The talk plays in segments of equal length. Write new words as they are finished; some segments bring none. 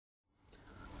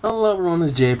Hello everyone,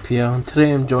 it's JPL, and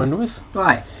today I'm joined with...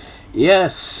 Why?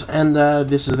 Yes, and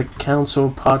this is the Council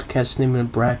Podcast name in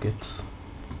brackets.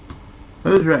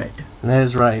 That's right. That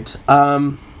is right.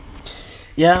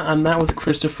 Yeah, I'm not with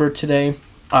Christopher today.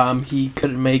 He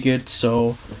couldn't make it,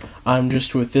 so I'm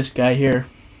just with this guy here.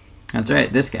 That's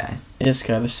right, this guy. This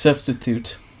guy, the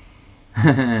substitute.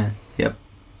 Yep.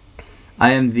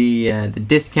 I am the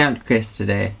discount Chris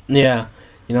today. Yeah,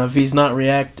 you know, if he's not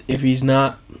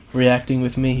reacting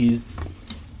with me, he's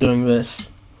doing this.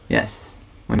 Yes,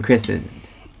 when Chris isn't.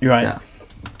 You're right.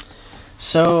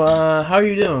 So, how are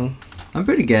you doing? I'm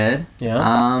pretty good.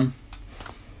 Yeah?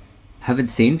 Haven't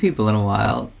seen people in a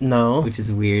while, No. which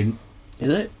is weird. Is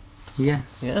it? Yeah.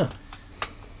 Yeah.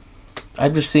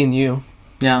 I've just seen you.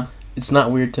 Yeah. It's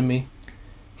not weird to me.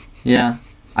 Yeah.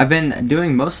 I've been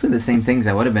doing mostly the same things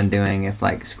I would have been doing if,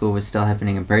 like, school was still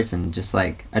happening in person. Just,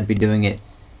 like, I'd be doing it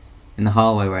in the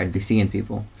hallway where I'd be seeing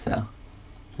people, so.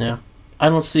 Yeah. I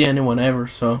don't see anyone ever,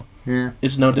 so Yeah.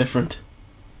 it's no different.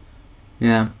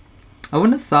 Yeah. I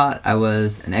wouldn't have thought I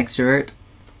was an extrovert,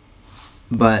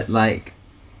 but, like,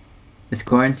 this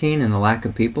quarantine and the lack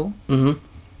of people, Mm-hmm.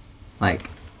 like,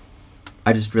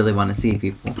 I just really want to see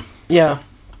people. Yeah.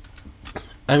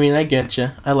 I mean, I get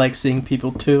you. I like seeing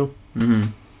people, too.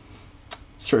 Mm-hmm.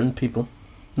 Certain people.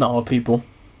 Not all people.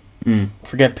 Mm.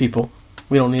 Forget people.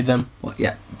 We don't need them. Well,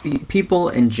 yeah. People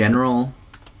in general,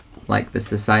 like the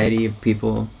society of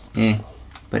people,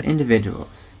 but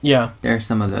individuals, Yeah. there are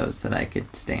some of those that I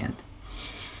could stand.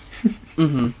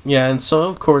 Mm-hmm. Yeah, and so,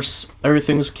 of course,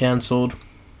 everything's canceled.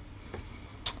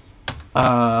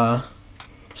 So...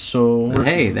 But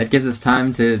hey, that gives us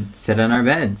time to sit on our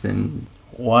beds and...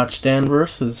 watch Dan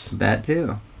Versus. That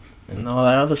too. And all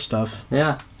that other stuff.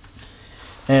 Yeah.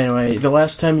 Anyway, the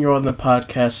last time you were on the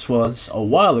podcast was a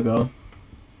while ago.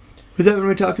 Was that when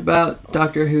we talked about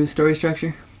Doctor Who's story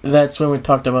structure? That's when we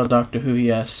talked about Doctor Who,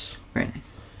 yes. Very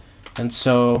nice. And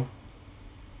so,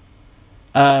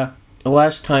 the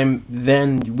last time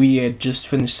then we had just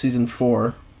finished season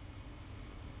 4.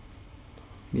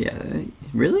 Yeah,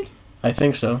 really? I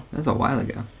think so. That's a while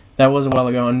ago. That was a while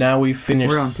ago, and now we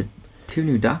finished... We're on to 2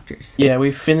 new Doctors. Yeah,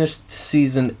 we finished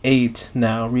season 8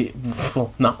 now.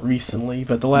 Well, not recently,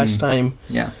 but the last time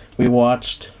Yeah. we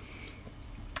watched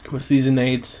was season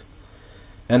 8.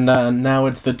 And now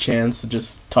it's the chance to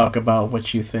just talk about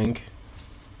what you think.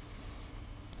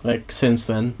 Like, since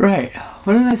then. Right.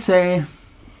 What did I say?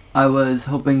 I was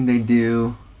hoping they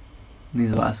do... These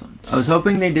are the last ones. I was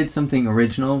hoping they did something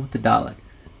original with the Daleks.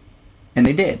 And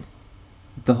they did.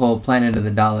 The whole Planet of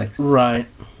the Daleks. Right.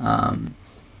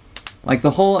 Like,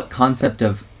 the whole concept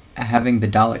of having the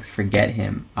Daleks forget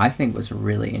him, I think was a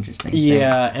really interesting thing.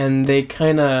 Yeah, and they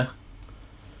kind of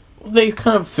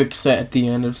fixed that at the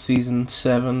end of season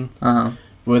 7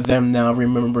 with them now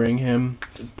remembering him.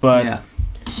 But yeah.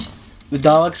 the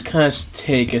Daleks kind of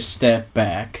take a step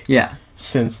back Yeah.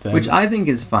 since then. Which I think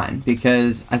is fine,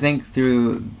 because I think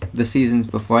through the seasons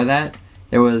before that,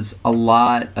 there was a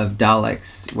lot of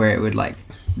Daleks where it would, like,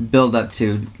 build up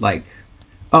to, like,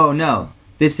 oh no,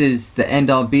 this is the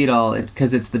end-all be-all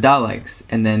because it's the Daleks,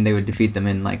 and then they would defeat them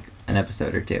in, like, an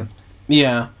episode or 2.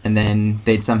 Yeah. And then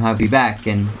they'd somehow be back,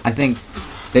 and I think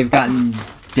they've gotten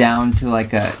down to, like,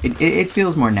 it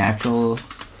feels more natural.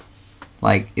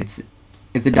 Like, it's,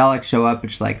 if the Daleks show up,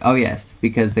 it's like, oh yes,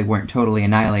 because they weren't totally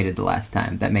annihilated the last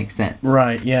time. That makes sense.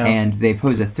 Right, yeah. And they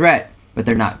pose a threat, but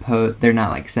they're not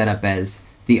like set up as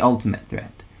the ultimate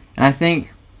threat. And I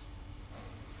think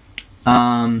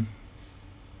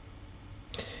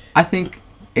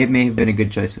it may have been a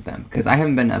good choice with them, because I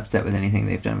haven't been upset with anything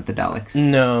they've done with the Daleks.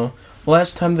 No.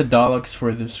 Last time the Daleks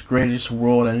were this greatest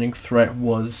world-ending threat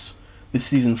was the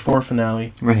season 4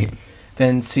 finale. Right.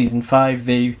 Then season 5,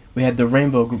 we had the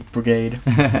Rainbow Brigade,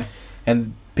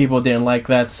 and people didn't like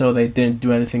that, so they didn't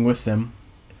do anything with them.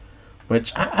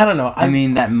 Which, I don't know. I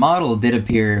mean, that model did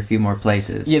appear a few more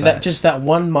places. Yeah, but... that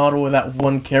one model with that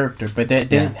one character, but they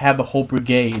didn't have the whole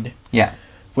brigade. Yeah.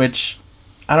 Which,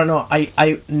 I don't know.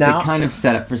 I now they kind of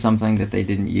set up for something that they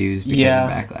didn't use because of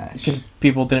Backlash. Because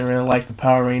people didn't really like the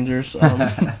Power Rangers. I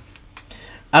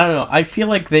don't know. I feel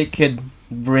like they could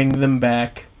bring them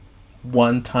back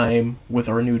one time with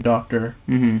our new Doctor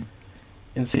and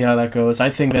see how that goes. I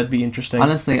think that'd be interesting.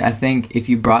 Honestly, I think if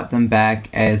you brought them back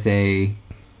as a...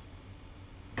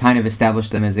 kind of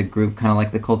established them as a group, kind of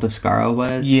like the Cult of Skaro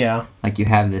was. Yeah. Like, you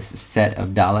have this set of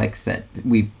Daleks that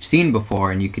we've seen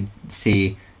before, and you could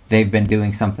see they've been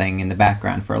doing something in the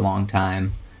background for a long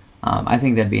time. I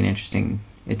think that'd be an interesting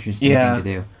thing to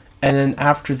do. And then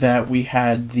after that, we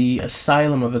had the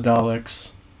Asylum of the Daleks.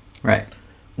 Right.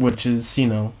 Which is,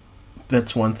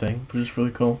 that's one thing, which is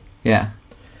really cool. Yeah.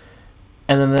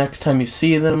 And then the next time you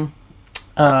see them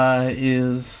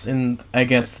is in, I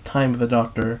guess, the Time of the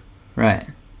Doctor. Right.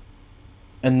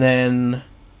 And then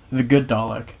the Good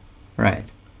Dalek. Right.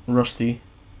 Rusty.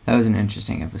 That was an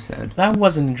interesting episode. That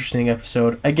was an interesting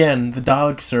episode. Again, the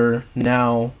Daleks are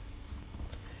now...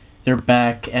 They're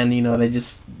back, and,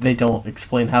 they don't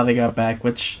explain how they got back,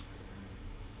 which...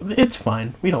 It's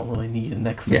fine. We don't really need an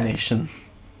explanation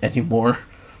anymore.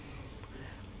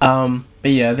 But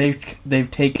yeah,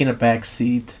 they've taken a back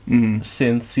seat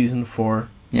since season 4.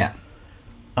 Yeah.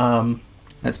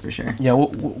 That's for sure. Yeah,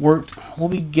 we'll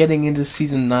be getting into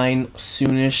season 9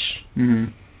 soonish.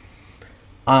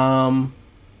 And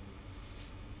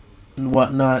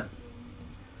whatnot.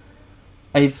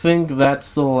 I think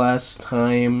that's the last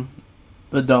time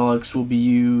the Daleks will be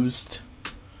used.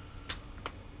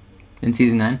 In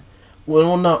season 9?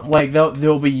 Well, not like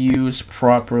they'll be used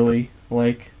properly,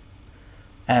 like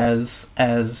as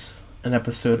an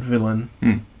episode villain.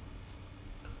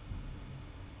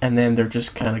 And then they're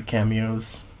just kind of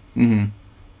cameos.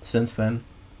 Since then.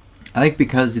 I like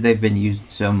because they've been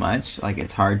used so much, like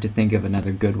it's hard to think of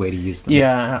another good way to use them.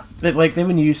 Yeah, they've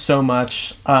been used so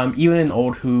much. Even in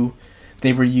Old Who,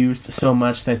 they were used so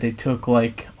much that they took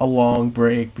like a long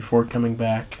break before coming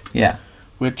back. Yeah.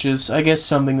 Which is, I guess,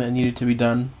 something that needed to be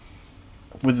done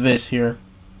with this here.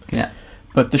 Yeah.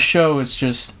 But the show is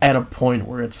just at a point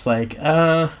where it's like, you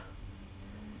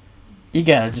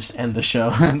gotta just end the show.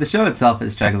 The show itself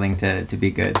is struggling to be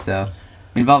good, so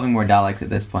involving more Daleks at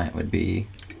this point would be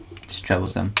just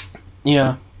troublesome.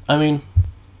 Yeah, I mean,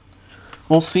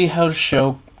 we'll see how the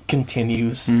show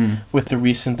continues with the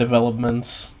recent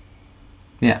developments.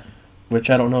 Yeah. Which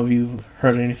I don't know if you've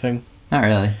heard anything. Not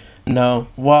really. No.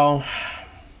 Well,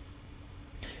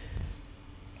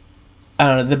 I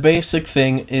don't know. The basic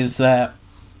thing is that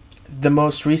the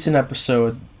most recent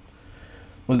episode,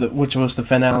 which was the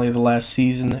finale of the last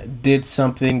season, did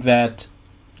something that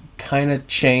kind of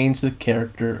changed the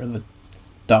character of the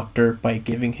Doctor by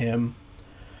giving him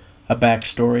a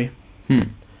backstory.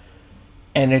 And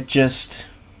it just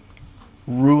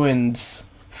ruins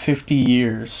 50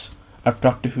 year of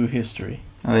Doctor Who history.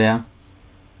 Oh, yeah?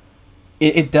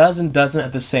 It does and doesn't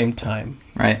at the same time.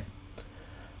 Right.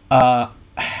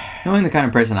 Knowing the kind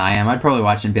of person I am, I'd probably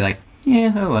watch it and be like,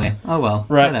 yeah, oh well.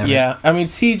 Right, whatever. yeah. I mean,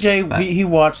 CJ, he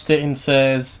watched it and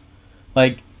says,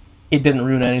 like, it didn't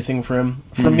ruin anything for him.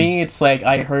 For me, it's like,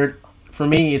 I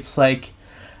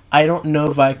don't know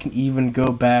if I can even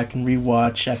go back and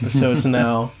rewatch episodes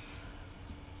now.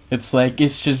 It's like,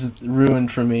 it's just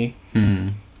ruined for me.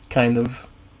 Kind of.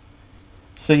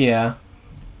 So, yeah.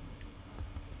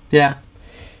 Yeah.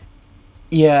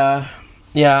 Yeah.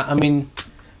 Yeah, I mean,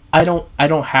 I don't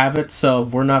have it, so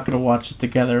we're not going to watch it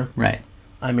together. Right.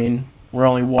 I mean, we're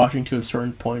only watching to a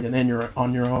certain point, and then you're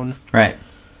on your own. Right.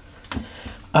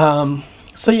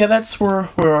 So yeah, that's where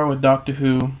we are with Doctor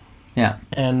Who. Yeah.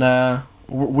 And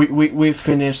we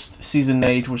finished season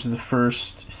 8, which is the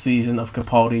first season of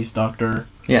Capaldi's Doctor.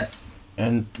 Yes.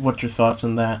 And what's your thoughts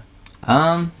on that?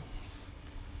 I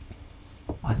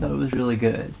thought it was really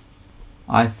good.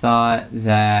 I thought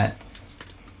that,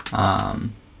 of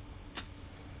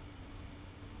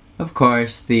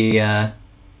course, the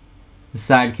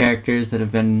side characters that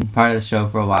have been part of the show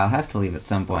for a while have to leave at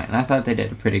some point, and I thought they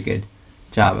did a pretty good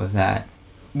job of that.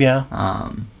 Yeah.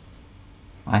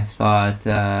 I thought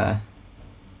I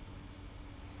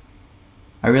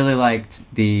really liked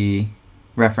the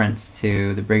reference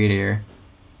to the Brigadier.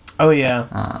 Oh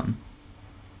yeah.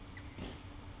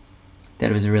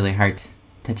 That was a really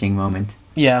heart-touching moment.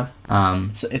 Yeah.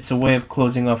 It's a way of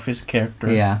closing off his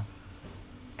character. Yeah.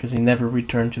 Because he never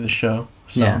returned to the show.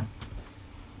 So. Yeah.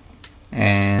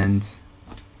 And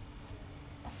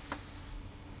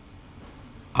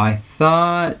I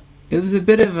thought it was a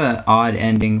bit of an odd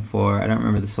ending for... I don't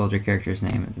remember the soldier character's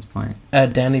name at this point.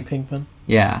 Danny Pinkman?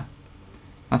 Yeah.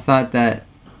 I thought that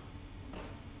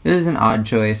it was an odd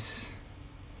choice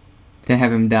to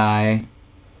have him die.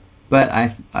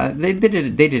 But they did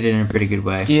it in a pretty good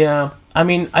way. Yeah. I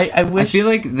mean, I wish... I feel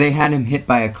like they had him hit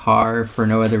by a car for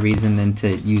no other reason than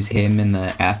to use him in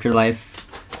the afterlife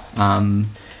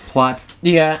plot.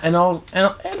 Yeah, and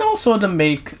also to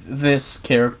make this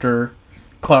character,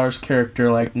 Clara's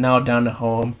character, like, now down to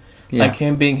home. Yeah. Like,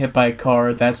 him being hit by a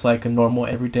car, that's, like, a normal,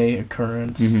 everyday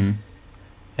occurrence. Mm-hmm.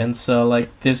 And so,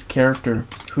 like, this character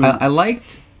who... I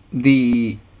liked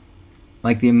the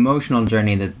emotional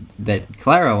journey that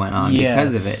Clara went on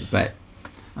because of it, but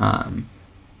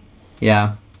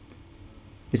yeah,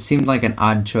 it seemed like an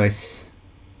odd choice,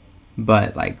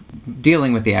 but like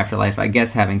dealing with the afterlife, I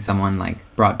guess having someone like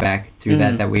brought back through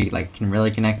that we like can really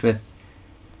connect with,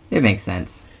 it makes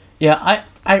sense. Yeah,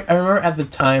 I remember at the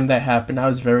time that happened, I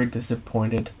was very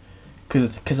disappointed.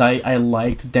 Because I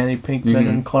liked Danny Pinkman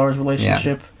and Clara's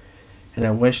relationship. And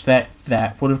I wish that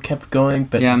would have kept going,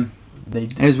 but they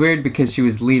did. It was weird because she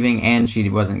was leaving and she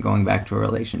wasn't going back to a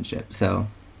relationship, so...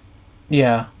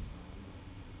 Yeah.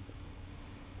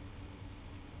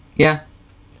 Yeah.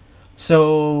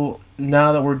 So,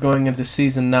 now that we're going into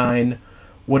Season 9,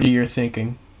 what are you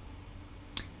thinking?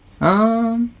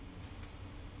 I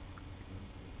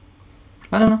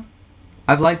don't know.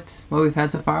 I've liked what we've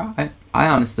had so far. I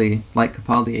honestly like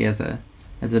Capaldi as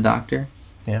a doctor.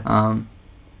 Yeah.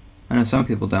 I know some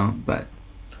people don't, but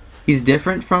he's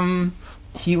different from...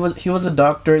 He was a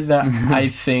doctor that I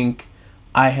think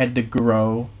I had to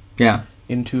grow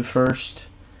into first.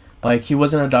 Like, he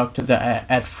wasn't a doctor that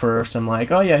at first I'm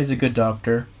like, oh yeah, he's a good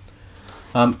doctor.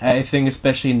 I think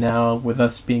especially now with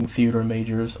us being theater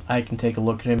majors, I can take a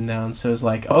look at him now and so it's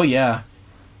like, oh yeah,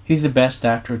 he's the best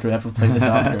actor to ever play the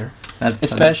Doctor. That's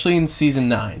especially in Season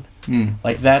 9. Mm.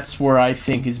 Like, that's where I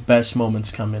think his best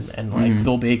moments come in, and like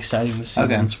they'll be exciting to see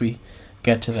once we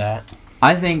get to that.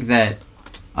 I think that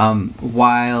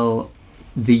while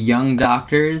the young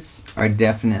doctors are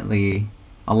definitely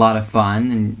a lot of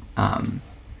fun, and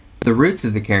the roots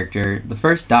of the character, the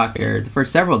first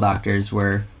several doctors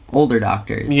were older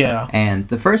doctors. Yeah. And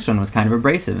the first one was kind of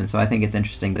abrasive, and so I think it's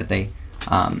interesting that they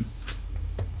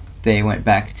went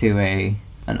back to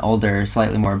an older,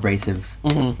 slightly more abrasive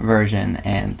version,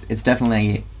 and it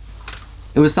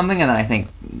was something that I think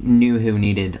New Who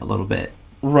needed a little bit.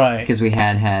 Right. Because we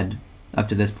had, up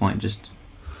to this point, just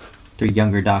 3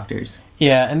 younger doctors.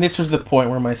 Yeah, and this was the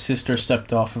point where my sister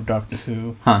stepped off of Doctor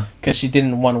Who. Huh. Because she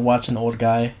didn't want to watch an old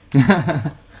guy.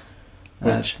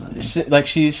 Which,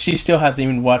 she still hasn't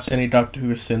even watched any Doctor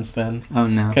Who since then. Oh,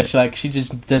 no. Because, she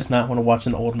just does not want to watch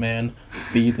an old man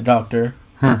be the Doctor.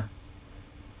 Huh.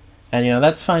 And,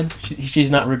 that's fine. She's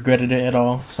not regretted it at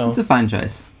all, so... It's a fine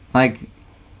choice.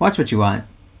 Watch what you want.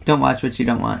 Don't watch what you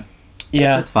don't want.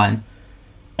 Yeah. That's fine.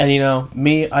 And,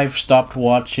 me, I've stopped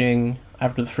watching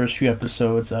after the first few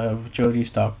episodes of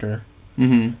Jodie's Doctor.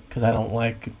 Mm-hmm. Because I don't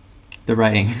like... The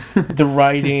writing. the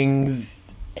writing,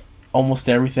 almost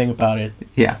everything about it.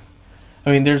 Yeah.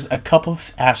 I mean, there's a couple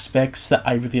of aspects that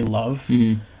I really love,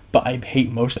 but I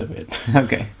hate most of it.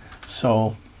 Okay.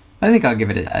 So... I think I'll give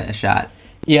it a shot.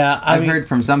 Yeah, I've heard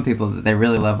from some people that they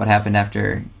really love what happened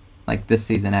after, this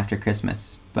season after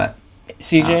Christmas, but...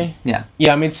 CJ? Yeah.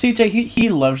 Yeah, I mean, CJ, he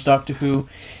loves Doctor Who.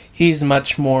 He's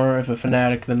much more of a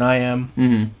fanatic than I am.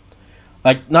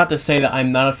 Mm-hmm. Not to say that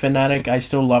I'm not a fanatic, I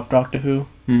still love Doctor Who.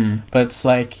 Mm-hmm. But it's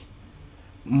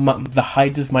the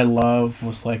height of my love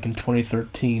was in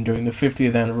 2013 during the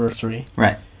 50th anniversary.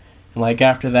 Right. And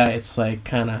after that, it's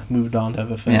kind of moved on to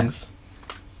other things.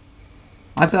 Yeah.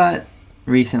 I thought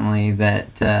recently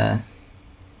that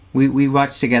we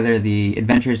watched together the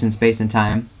Adventures in Space and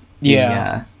Time.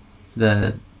 Yeah.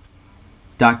 The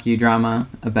docudrama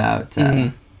about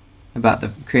the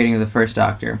creating of the first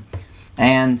Doctor,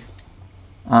 and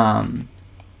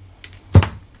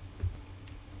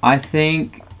I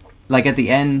think at the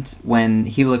end when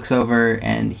he looks over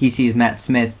and he sees Matt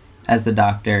Smith as the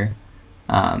Doctor,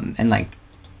 and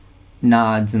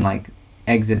nods and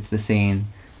exits the scene.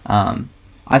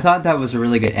 I thought that was a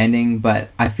really good ending, but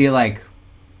I feel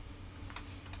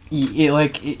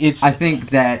it's. I think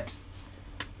that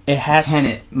it has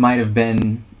Tennant might have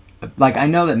been I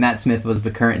know that Matt Smith was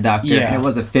the current Doctor, and it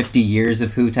was a 50 years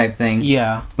of Who type thing.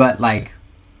 Yeah. But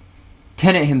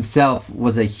Tennant himself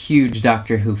was a huge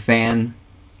Doctor Who fan.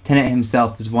 Tennant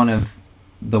himself is one of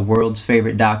the world's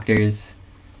favorite Doctors.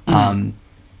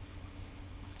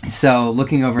 So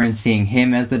looking over and seeing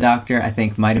him as the Doctor, I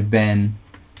think might have been...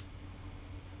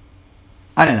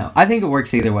 I don't know. I think it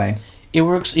works either way. It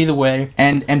works either way.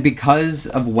 And because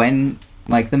of when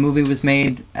the movie was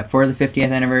made for the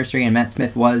 50th anniversary and Matt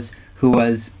Smith who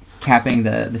was capping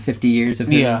the 50 years of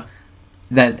Who,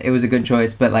 that it was a good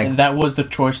choice. But that was the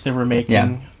choice they were making.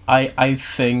 Yeah. I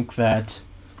think that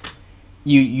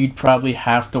you'd probably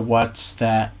have to watch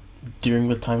that during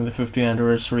the time of the 50th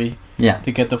anniversary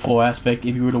to get the full aspect.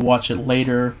 If you were to watch it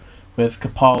later with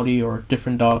Capaldi or a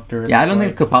different Doctor. Yeah, I don't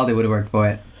think Capaldi would have worked for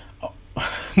it.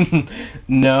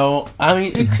 No, I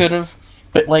mean, it could have.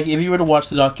 But, if you were to watch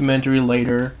the documentary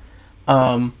later,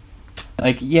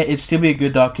 it'd still be a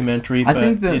good documentary. I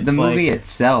think the movie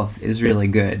itself is really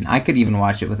good. I could even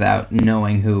watch it without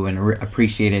knowing Who and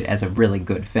appreciate it as a really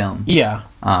good film. Yeah.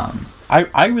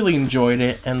 I really enjoyed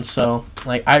it, and so,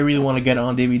 I really want to get it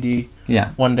on DVD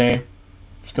one day.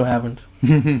 Still haven't.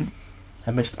 I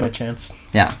missed my chance.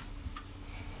 Yeah.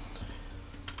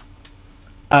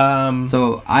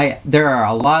 So there are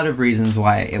a lot of reasons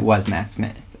why it was Matt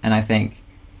Smith, and I think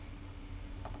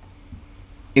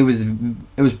it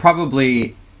was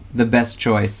probably the best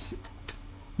choice,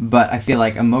 but I feel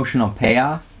like emotional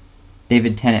payoff,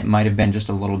 David Tennant might have been just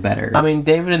a little better. I mean,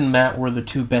 David and Matt were the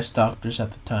two best doctors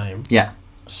at the time. Yeah.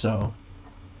 So.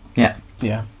 Yeah.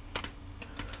 Yeah.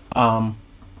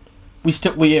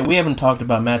 We haven't talked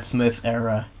about Matt Smith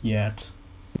era yet.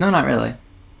 No, not really.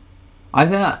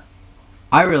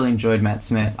 I really enjoyed Matt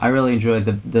Smith. I really enjoyed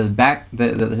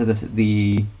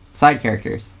the side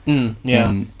characters.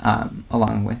 Yeah.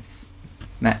 Along with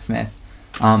Matt Smith.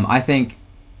 I think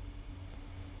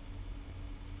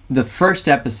the first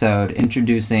episode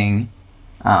introducing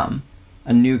a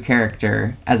new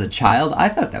character as a child, I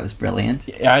thought that was brilliant.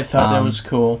 Yeah, I thought that was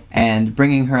cool. And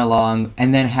bringing her along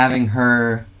and then having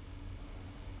her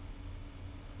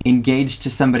engaged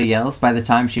to somebody else by the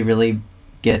time she really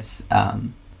gets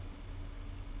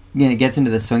gets into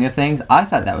the swing of things, I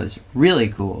thought that was really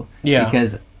cool. Yeah.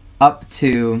 Because up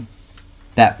to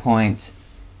that point,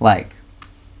 like,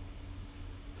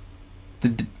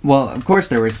 well, of course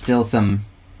there was still some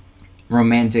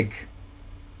romantic,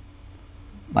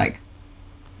 like,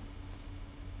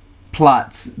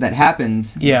 plots that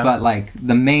happened. Yeah. But, like,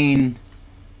 the main,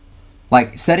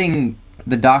 like, setting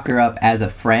the doctor up as a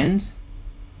friend,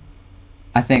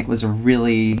 I think was a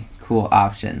really cool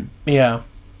option. Yeah.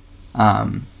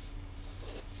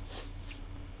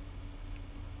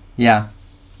 Yeah.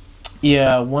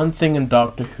 Yeah, one thing in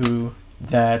Doctor Who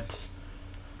that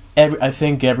I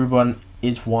think everyone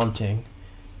is wanting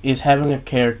is having a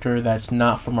character that's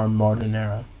not from our modern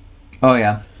era. Oh,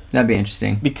 yeah. That'd be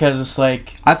interesting. Because it's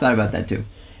like... I've thought about that, too.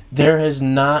 There has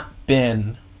not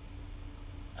been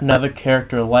another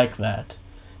character like that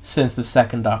since the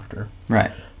second Doctor.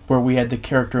 Right. Where we had the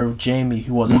character of Jamie,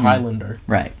 who was a Highlander.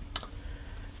 Right.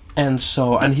 And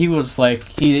so, and he was like,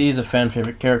 he is a fan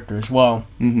favorite character as well.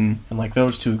 Mm-hmm. And like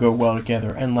those two go well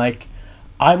together. And like,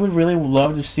 I would really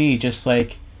love to see just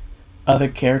like other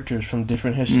characters from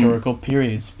different historical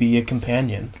periods be a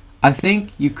companion. I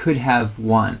think you could have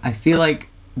one. I feel like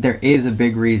there is a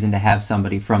big reason to have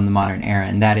somebody from the modern era,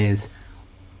 and that is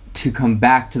to come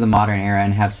back to the modern era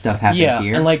and have stuff happen here.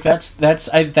 Yeah, and like that's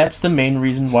the main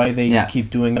reason why they keep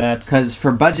doing that. Because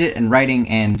for budget and writing,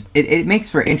 and it makes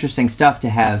for interesting stuff to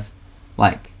have,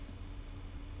 like,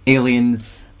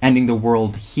 aliens ending the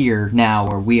world here now,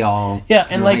 where we all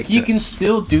and like you can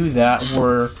still do that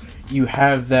where you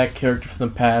have that character from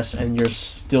the past and you're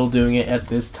still doing it at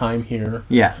this time here.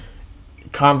 Yeah,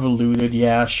 convoluted,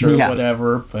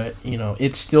 whatever, but you know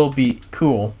it'd still be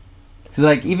cool. Because,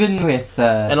 like, even with...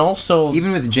 and also...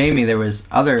 Even with Jamie, there was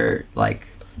other, like,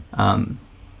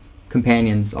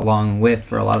 companions along with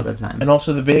for a lot of the time. And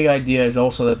also the big idea is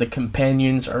also that the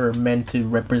companions are meant to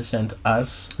represent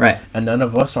us. Right. And none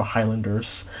of us are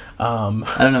Highlanders. I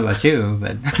don't know about you,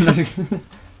 but...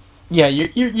 Yeah, you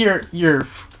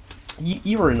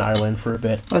were in Ireland for a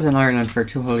bit. I was in Ireland for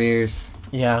 2 whole years.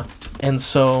 Yeah. And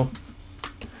so...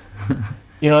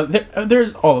 you know,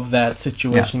 there's all of that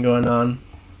situation going on.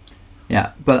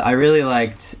 Yeah, but I really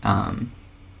liked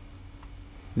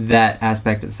that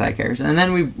aspect of the side characters. And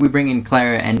then we bring in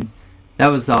Clara, and that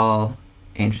was all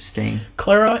interesting.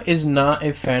 Clara is not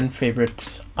a fan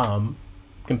favorite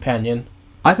companion.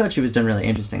 I thought she was done really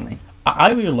interestingly.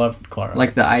 I really loved Clara.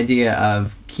 Like the idea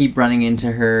of keep running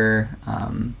into her,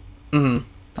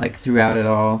 like throughout it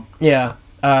all. Yeah,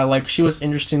 like she was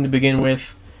interesting to begin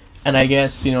with, and I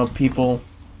guess, you know, people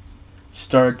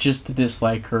start just to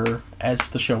dislike her as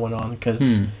the show went on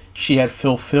because she had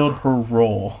fulfilled her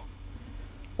role,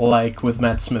 like with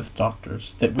Matt Smith's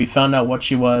Doctors. That we found out what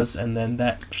she was, and then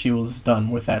that she was done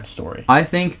with that story. I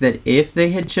think that if they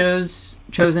had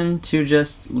chosen to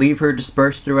just leave her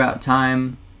dispersed throughout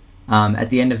time, at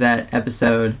the end of that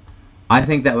episode, I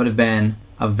think that would have been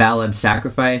a valid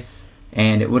sacrifice,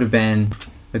 and it would have been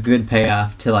a good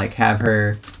payoff to like have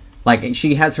her, like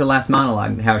she has her last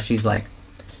monologue, how she's like,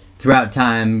 throughout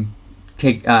time,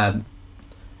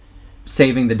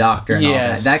 saving the Doctor and all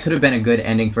that. That could have been a good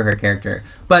ending for her character.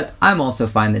 But I'm also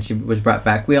fine that she was brought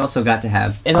back. We also got to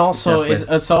have... And also,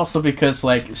 it's also because,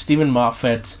 like, Stephen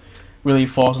Moffat really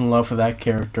falls in love with that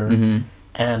character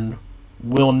and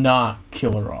will not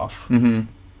kill her off. And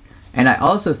I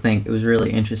also think it was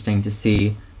really interesting to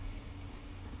see,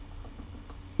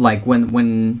 like,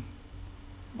 when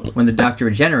the Doctor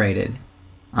regenerated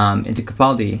into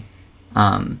Capaldi,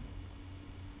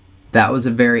 that was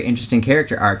a very interesting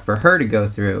character arc for her to go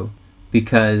through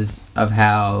because of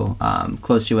how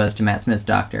close she was to Matt Smith's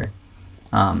Doctor.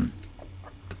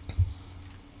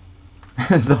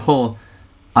 The whole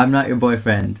 "I'm not your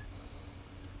boyfriend"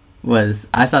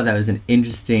 I thought that was an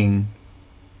interesting,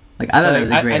 like, I thought that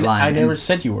was a great line. I never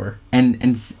said you were.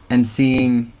 And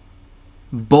seeing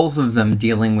both of them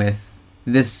dealing with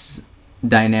this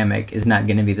dynamic is not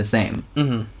going to be the same.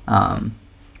 Mm-hmm.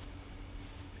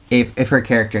 If her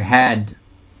character had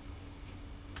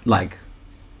like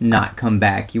not come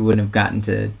back, you wouldn't have gotten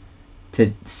to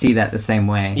see that the same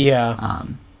way. Yeah.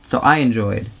 So I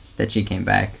enjoyed that she came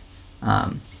back.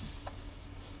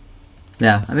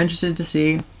 Yeah, I'm interested to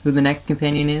see who the next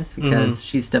companion is because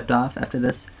she stepped off after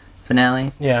this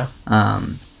finale. Yeah.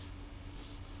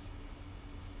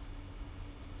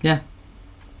 Yeah.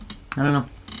 I don't know.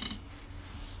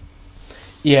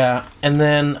 Yeah, and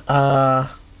then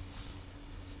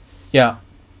yeah.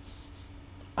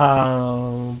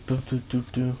 What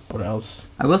else?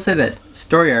 I will say that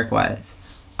story arc wise,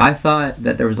 I thought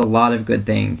that there was a lot of good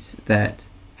things that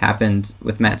happened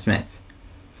with Matt Smith.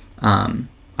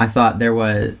 I thought there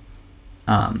was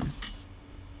a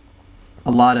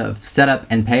lot of setup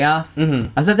and payoff. Mm-hmm.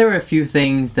 I thought there were a few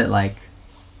things that like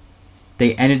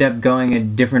they ended up going a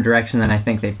different direction than I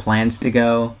think they planned to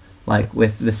go, like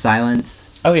with the silence.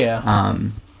 Oh yeah.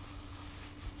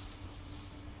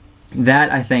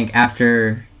 That I think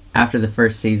after the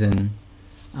first season,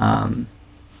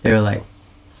 they were like,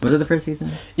 was it the first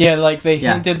season? Yeah, like they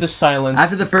hinted the silence.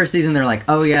 After the first season, they're like,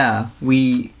 oh yeah,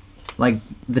 we like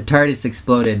the TARDIS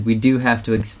exploded. We do have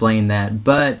to explain that,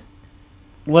 but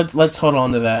let's hold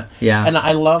on to that. Yeah, and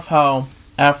I love how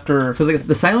after so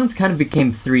the silence kind of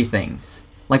became three things.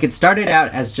 Like it started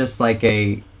out as just like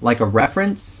a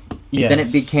reference. Yes. Then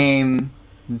it became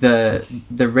the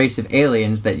race of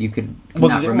aliens that you could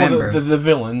not remember. The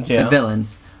villains, yeah. The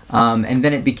villains. And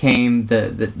then it became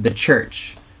the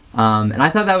church. And I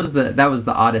thought that was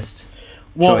the oddest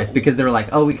choice because they were like,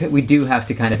 oh, we do have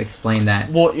to kind of explain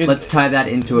that. Well, let's tie that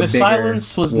into a bigger The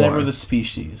silence was war. never the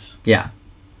species. Yeah.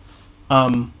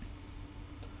 I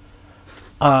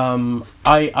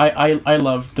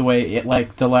loved the way it,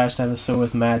 like the last episode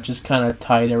with Matt just kind of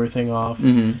tied everything off.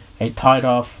 Mm-hmm. It tied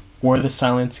off where the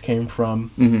silence came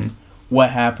from, mm-hmm. what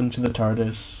happened to the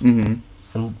TARDIS, mm-hmm.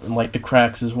 and like the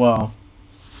cracks as well.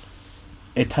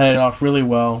 It tied it off really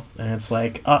well, and it's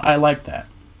like I like that.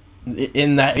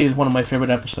 And that is one of my favorite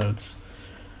episodes.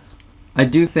 I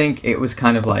do think it was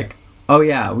kind of like, oh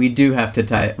yeah, we do have to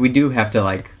like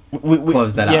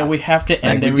close that off. Yeah, we have to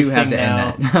end everything. We do have to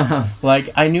end that. Like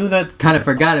I knew that. Kind of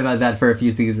forgot about that for a few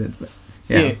seasons, but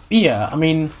yeah. Yeah. I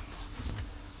mean,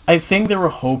 I think they were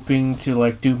hoping to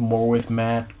like do more with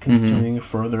Matt, continuing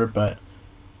further, but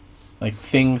like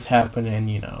things happen, and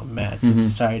Matt just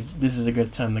decided this is a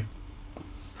good time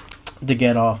to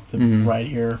get off the right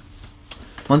here.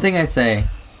 One thing I say,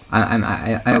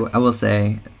 I will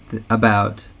say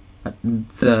about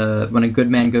when a good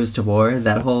man goes to war,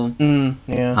 that whole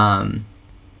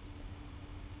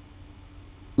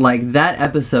like that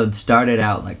episode started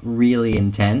out like really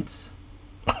intense.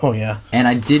 Oh yeah. And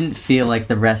I didn't feel like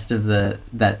the rest of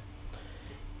that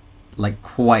like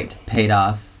quite paid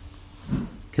off,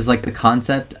 because like the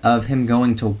concept of him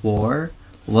going to war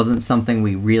wasn't something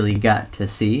we really got to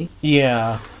see.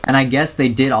 Yeah. And I guess they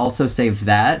did also save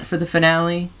that for the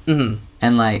finale. Mm-hmm.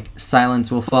 And like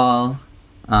silence will fall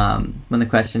when the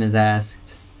question is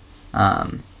asked.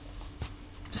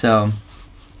 So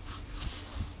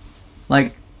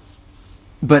like,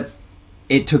 but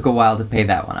it took a while to pay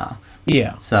that one off.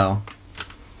 Yeah. So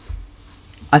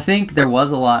I think there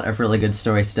was a lot of really good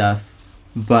story stuff,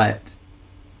 but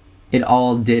it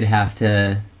all did have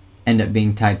to end up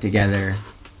being tied together.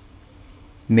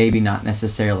 Maybe not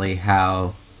necessarily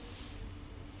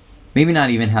maybe not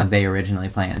even how they originally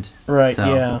planned. Right,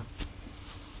 so, yeah.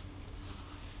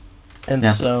 And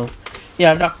so,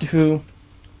 yeah, Doctor Who,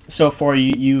 so far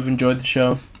you've enjoyed the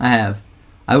show? I have.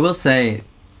 I will say,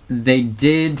 they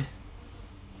did,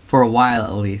 for a while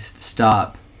at least,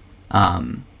 stop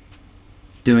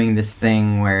doing this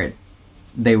thing where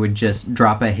they would just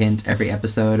drop a hint every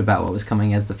episode about what was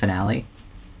coming as the finale,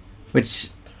 which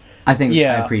I think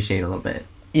I appreciate a little bit.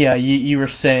 Yeah, you were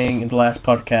saying in the last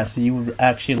podcast that you would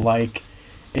actually like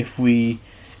if we,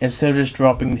 instead of just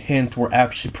dropping the hint, we're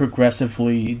actually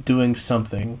progressively doing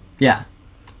something. Yeah.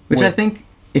 Which I think,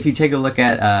 if you take a look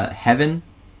at Heaven,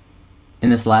 in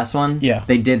this last one,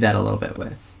 they did that a little bit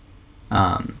with.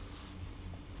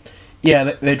 Yeah,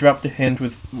 they dropped a hint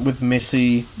with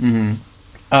Missy.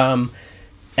 Mm-hmm.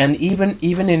 And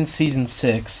even in season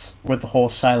 6, with the whole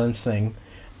silence thing,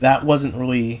 that wasn't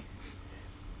really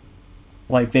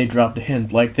like they dropped a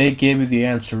hint. Like they gave you the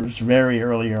answers very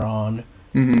earlier on,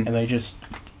 and they just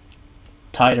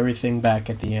tied everything back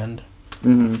at the end.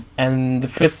 Mm-hmm. And the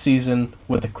 5th season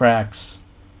with the cracks,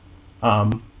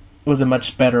 was a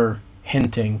much better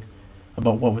hinting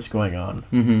about what was going on.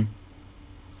 Mm-hmm.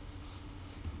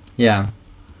 Yeah,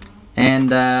 and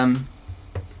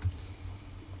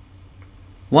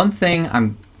One thing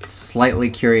I'm slightly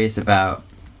curious about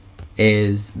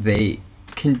is they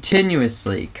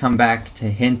continuously come back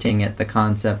to hinting at the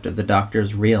concept of the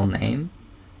Doctor's real name,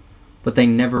 but they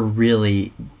never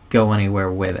really go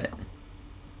anywhere with it.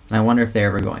 And I wonder if they're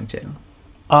ever going to.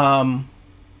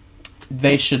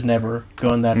 They should never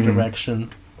go in that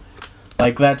direction.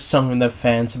 Like, that's something that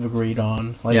fans have agreed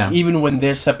on. Like, even when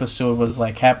this episode was,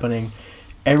 like, happening,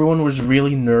 everyone was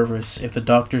really nervous if the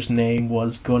Doctor's name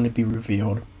was going to be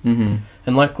revealed. Mm-hmm.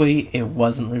 And luckily, it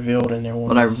wasn't revealed, and everyone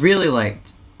What I really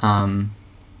liked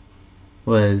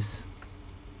was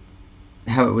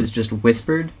how it was just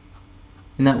whispered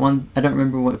in that one. I don't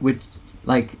remember which,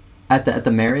 like, at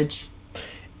the marriage.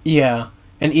 Yeah,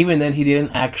 and even then, he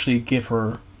didn't actually give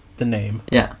her the name.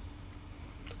 Yeah.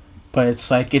 But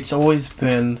it's like, it's always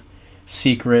been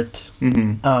secret.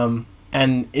 Mm-hmm.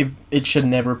 And it should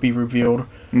never be revealed,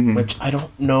 which I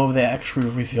don't know if they actually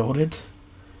revealed it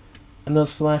in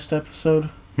this last episode.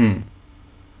 I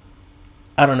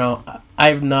don't know.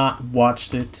 I've not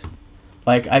watched it.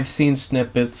 Like, I've seen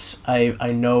snippets.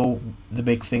 I know the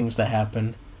big things that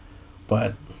happen,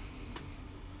 but...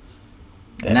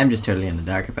 And I'm just totally in the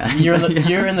dark about it.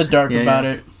 You're in the dark about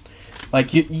it.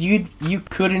 Like, you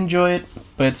could enjoy it,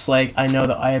 but it's like, I know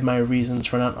that I have my reasons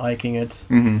for not liking it.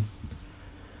 Mm-hmm.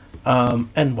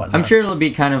 And whatnot. I'm sure it'll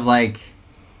be kind of like...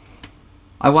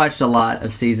 I watched a lot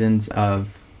of seasons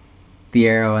of The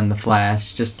Arrow and The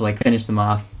Flash, just to, like, finish them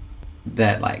off,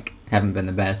 that, like, haven't been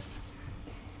the best.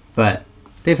 But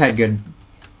they've had good,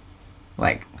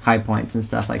 like, high points and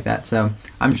stuff like that. So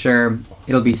I'm sure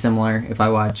it'll be similar if I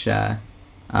watch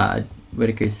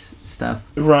Whittaker's stuff.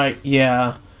 Right,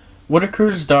 yeah.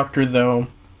 Whittaker's Doctor, though,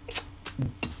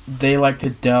 they like to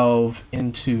delve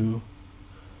into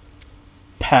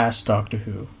past Doctor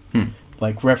Who.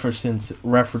 Like, references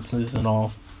and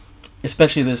all.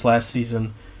 Especially this last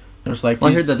season. There's like...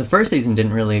 Well, I heard that the first season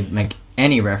didn't really make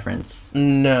any reference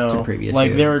to previous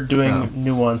like, Who, they were doing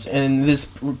new ones. And this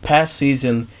past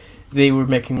season, they were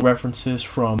making references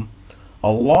from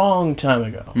a long time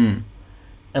ago.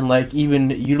 And, like, even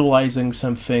utilizing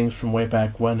some things from way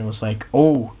back when, it was like,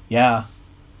 oh, yeah,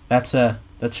 that's a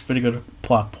pretty good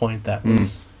plot point that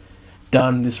was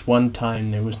done this one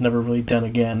time. It was never really done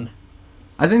again.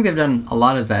 I think they've done a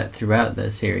lot of that throughout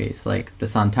the series, like the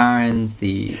Sontarans,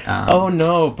 the... Oh,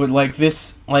 no, but, like,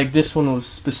 this one was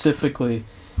specifically...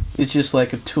 It's just,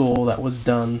 like, a tool that was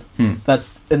done. That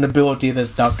an ability that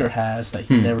the Doctor has that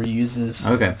he never uses.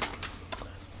 Okay.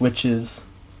 Which is...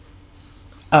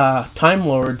 Time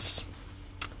Lords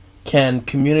can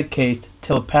communicate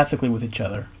telepathically with each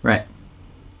other. Right.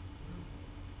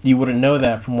 You wouldn't know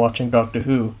that from watching Doctor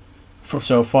Who for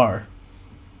so far.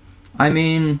 I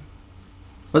mean,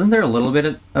 wasn't there a little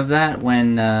bit of that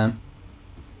when there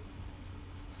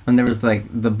was, like,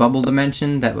 the bubble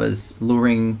dimension that was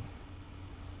luring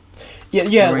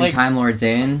luring like, Time Lords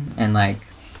in, and, like,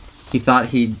 he thought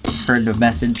he'd heard a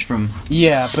message from...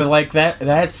 Yeah, but, like,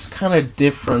 that's kind of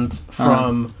different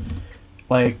from,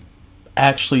 like,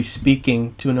 actually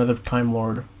speaking to another Time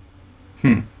Lord.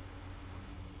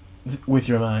 With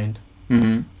your mind.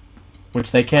 Mm-hmm.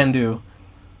 Which they can do.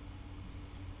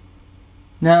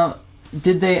 Now,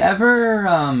 did they ever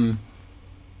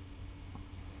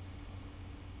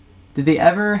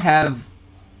have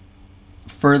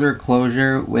further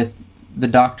closure with the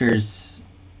Doctor's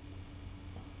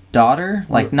daughter?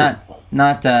 Like, not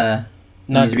in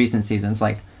these recent seasons,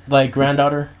 like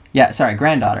granddaughter? Yeah, sorry,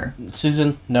 granddaughter.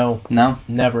 Susan? No,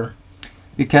 never.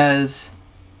 Because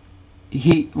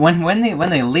when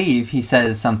they leave, he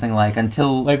says something like,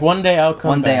 until, like, one day I'll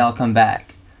come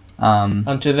back.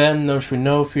 Until then, no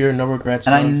fear, no regrets.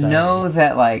 And I know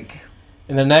that, like,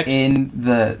 in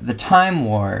the Time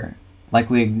War, like,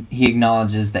 he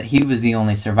acknowledges that he was the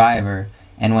only survivor,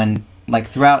 and when, like,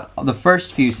 throughout the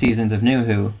first few seasons of New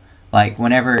Who, like,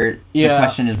 whenever the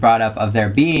question is brought up of there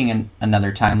being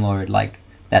another Time Lord, like,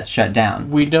 that's shut down.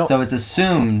 So it's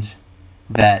assumed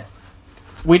that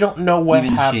we don't know what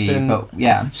happened.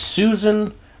 Yeah.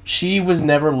 Susan, she was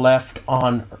never left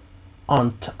on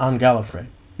Gallifrey.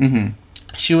 Mm-hmm.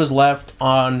 She was left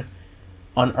on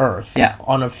Earth. Yeah.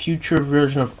 On a future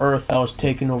version of Earth that was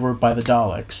taken over by the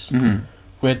Daleks,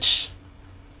 which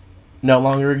no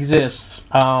longer exists.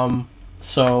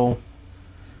 So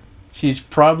she's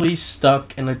probably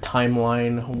stuck in a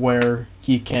timeline where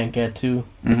he can't get to,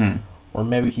 or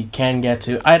maybe he can get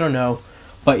to. I don't know.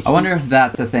 But I wonder if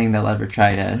that's a thing they'll ever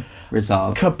try to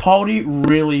resolve. Capaldi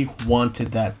really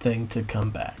wanted that thing to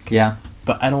come back. Yeah.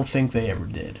 But I don't think they ever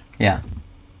did. Yeah.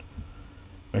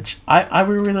 which I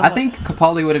really I think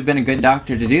Capaldi would have been a good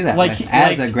doctor to do that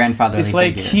as a grandfatherly It's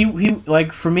like figure. he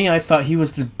like for me, I thought he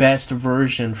was the best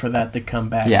version for that to come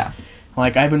back. Yeah.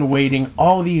 Like I've been waiting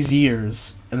all these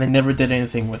years, and they never did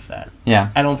anything with that.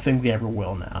 Yeah. I don't think they ever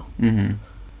will now. Mm-hmm.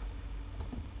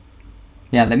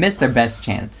 Yeah, they missed their best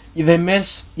chance. They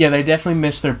definitely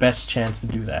missed their best chance to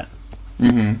do that.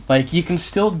 Mm-hmm. Like, you can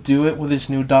still do it with this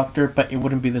new Doctor, but it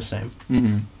wouldn't be the same.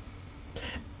 Mm-hmm.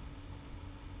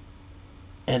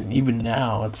 And even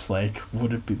now, it's like,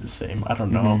 would it be the same? I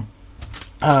don't know.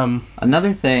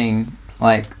 Another thing,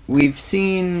 like, we've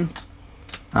seen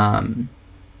the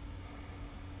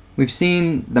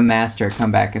Master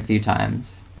come back a few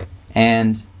times,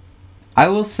 and I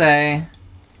will say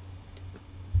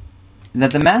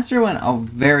that the Master went a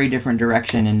very different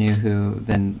direction in New Who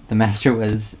than the Master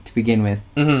was to begin with.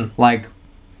 Mm-hmm. Like,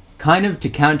 kind of to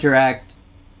counteract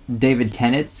David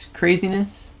Tennant's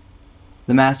craziness,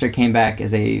 the Master came back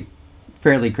as a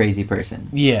fairly crazy person.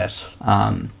 Yes.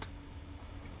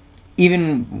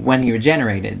 Even when he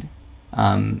regenerated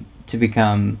to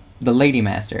become the Lady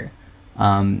Master,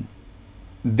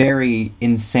 very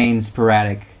insane,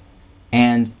 sporadic,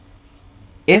 and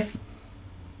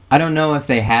I don't know if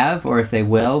they have or if they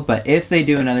will, but if they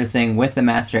do another thing with the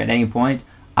Master at any point,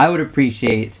 I would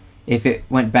appreciate if it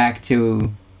went back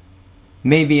to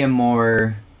maybe a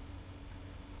more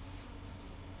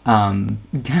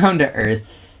down-to-earth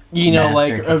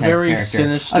like a very character.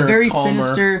 sinister, a very calmer,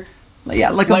 sinister,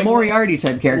 like a Moriarty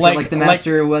type character, like the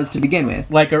Master was to begin with,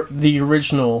 like the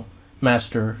original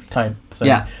Master type thing.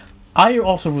 Yeah, I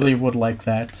also really would like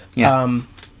that. Yeah,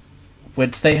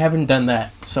 which they haven't done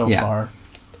that so far.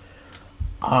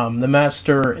 The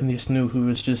Master in this New Who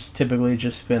has just typically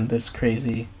just been this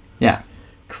crazy. Yeah,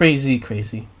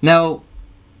 crazy. Now,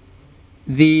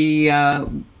 the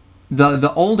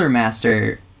older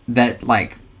Master that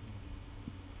like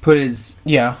put his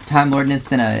Time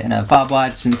Lordness in a fob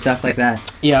watch and stuff like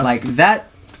that. Yeah, like that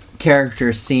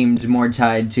character seemed more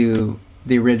tied to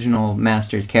the original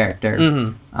Master's character.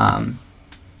 Mm-hmm.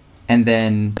 And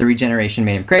then the regeneration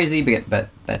made him crazy, but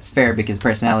that's fair because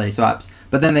personality swaps.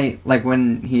 But then they, like,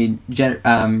 when he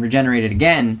regenerated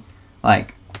again,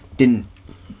 like, didn't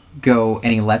go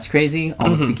any less crazy,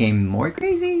 almost became more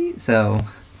crazy. So,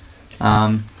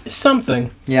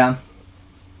 something. Yeah.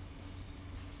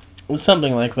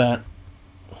 Something like that.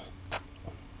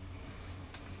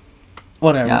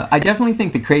 Whatever. Yeah, I definitely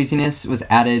think the craziness was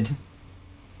added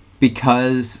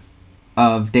because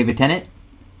of David Tennant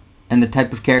and the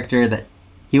type of character that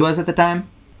he was at the time.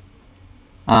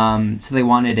 So they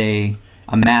wanted a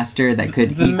Master that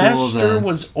could equal Master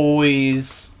was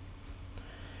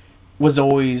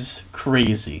always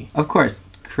crazy. Of course,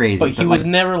 crazy. But he was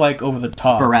never like over the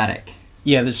top. Sporadic.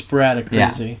 Yeah, the sporadic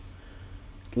crazy. Yeah.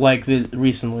 Like this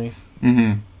recently.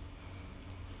 Mm-hmm.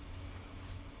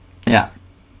 Yeah.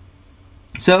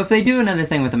 So if they do another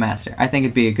thing with the Master, I think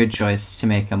it'd be a good choice to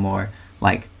make a more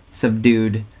like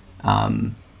subdued,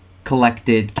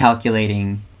 collected,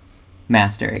 calculating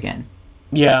Master again.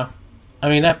 Yeah. I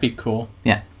mean, that'd be cool.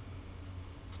 Yeah.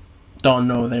 Don't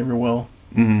know if they ever will.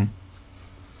 Mm-hmm.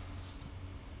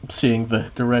 Seeing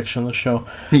the direction of the show.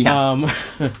 Yeah.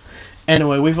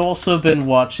 Anyway, we've also been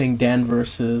watching Dan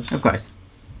Versus. Of course.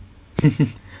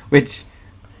 Which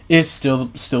is still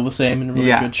the same and a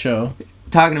really good show.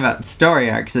 Talking about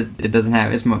story arcs, it doesn't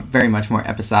have. It's very much more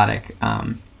episodic.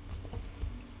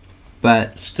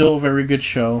 But still a very good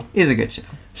show. Is a good show.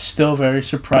 Still very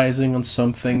surprising on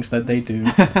some things that they do.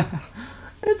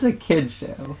 It's a kid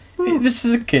show. This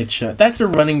is a kid show. That's a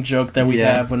running joke that we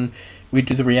have when we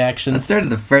do the reactions. It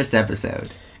started the first episode.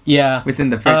 Yeah. Within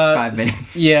the first 5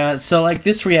 minutes. Yeah, so like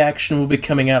this reaction will be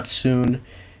coming out soon.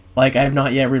 Like I have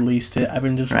not yet released it. I've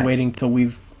been just waiting till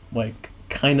we've like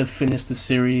kind of finished the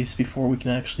series before we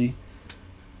can actually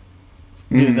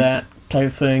do that type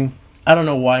of thing. I don't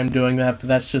know why I'm doing that, but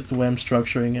that's just the way I'm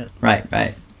structuring it.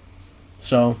 Right.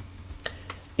 So,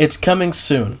 it's coming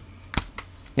soon.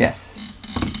 Yes.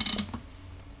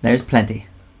 There's plenty.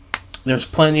 There's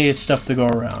plenty of stuff to go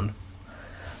around.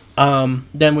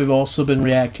 Then we've also been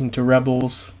reacting to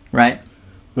Rebels. Right.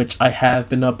 Which I have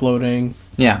been uploading.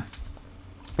 Yeah.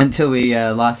 Until we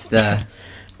lost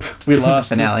we lost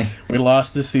the finale. We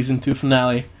lost the season 2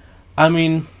 finale. I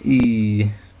mean,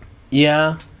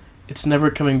 yeah, it's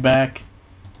never coming back.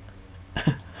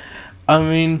 I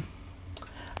mean,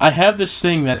 I have this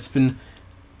thing that's been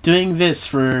doing this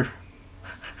for...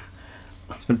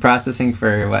 It's been processing for,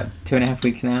 2.5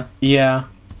 weeks now? Yeah.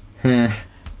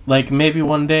 Like, maybe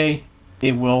one day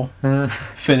it will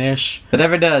finish. If it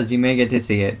ever does, you may get to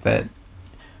see it, but...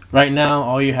 Right now,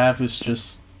 all you have is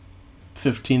just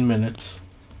 15 minutes.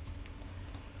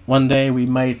 one day we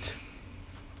might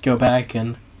go back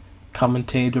and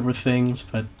commentate over things,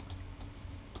 but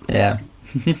yeah,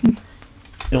 it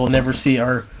will never see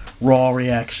our raw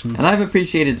reactions. and I've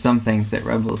appreciated some things that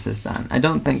Rebels has done. I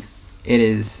don't think it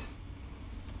is.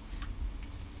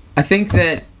 I think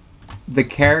that the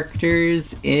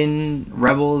characters in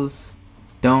Rebels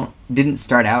didn't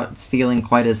start out feeling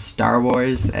quite as Star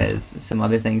Wars as some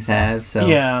other things have. So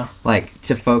yeah, like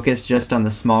to focus just on the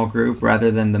small group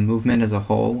rather than the movement as a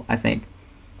whole, I think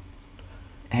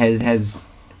has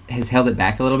held it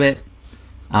back a little bit.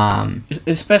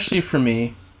 Especially for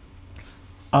me.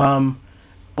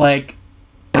 Like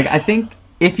I think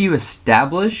if you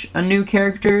establish a new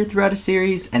character throughout a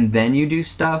series and then you do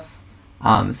stuff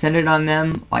centered on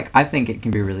them, like I think it can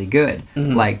be really good.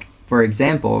 Mhm. Like for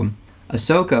example,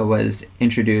 Ahsoka was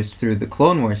introduced through the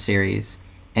Clone Wars series,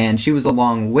 and she was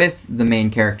along with the main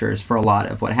characters for a lot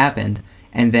of what happened.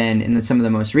 And then in some of the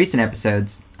most recent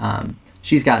episodes,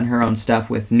 she's gotten her own stuff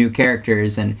with new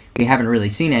characters, and we haven't really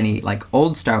seen any like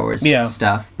old Star Wars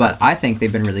stuff. But I think they've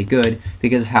been really good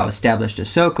because of how established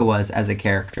Ahsoka was as a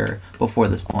character before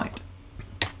this point.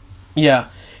 yeah,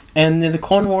 and the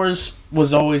Clone Wars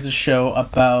was always a show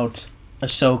about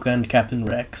Ahsoka and Captain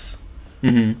Rex.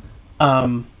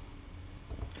 Mm-hmm.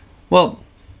 Well,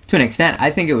 to an extent,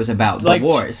 I think it was about the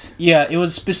wars. Yeah, it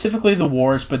was specifically the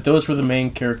wars, but those were the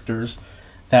main characters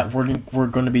that were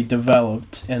going to be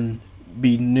developed and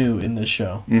be new in this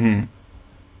show. Mm-hmm.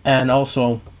 And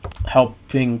also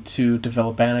helping to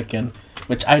develop Anakin,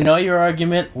 which I know your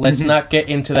argument. Let's not get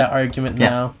into that argument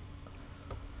now.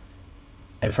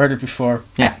 I've heard it before.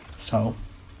 Yeah. So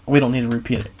we don't need to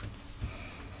repeat it.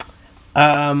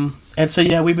 And so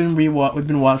yeah, we've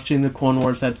been watching the Clone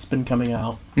Wars that's been coming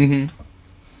out. Mm-hmm.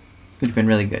 Which has been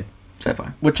really good so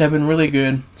far. Which have been really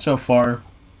good so far.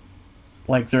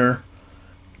 Like they're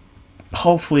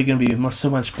hopefully going to be so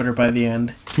much better by the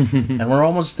end. And we're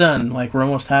almost done. Like we're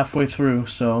almost halfway through.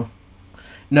 So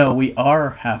no, we are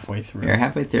halfway through. We're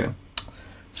halfway through.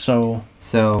 So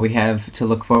we have to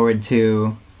look forward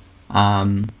to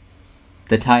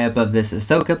the tie-up of this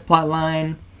Ahsoka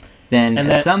plotline. Then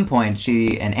at some point,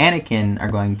 she and Anakin are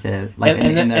going to, like,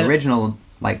 in the original,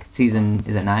 like, season,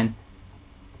 is it 9?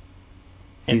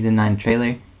 Season 9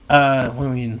 trailer? What do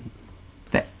you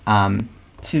mean?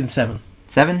 Season 7.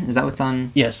 7? Is that what's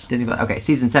on Yes. Disney Plus? Okay,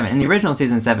 season 7. In the original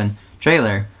season 7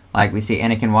 trailer, like, we see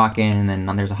Anakin walk in, and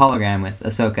then there's a hologram with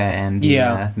Ahsoka and the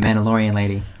Mandalorian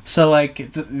lady. So,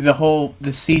 like,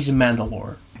 the Siege of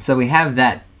Mandalore. So we have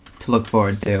that to look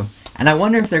forward to. And I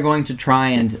wonder if they're going to try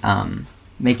and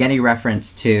make any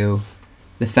reference to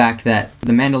the fact that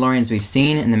the Mandalorians we've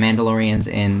seen and the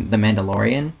Mandalorians in The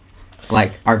Mandalorian,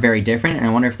 like, are very different. And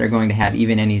I wonder if they're going to have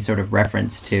even any sort of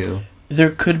reference to... There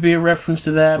could be a reference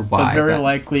to that, but very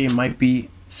likely it might be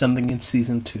something in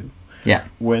season 2. Yeah.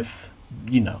 With,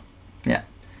 Yeah.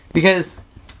 Because,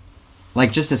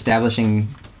 like, just establishing...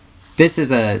 This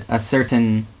is a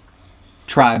certain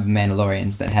tribe of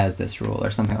Mandalorians that has this rule or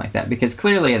something like that, because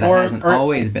clearly that hasn't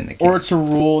always been the case. Or it's a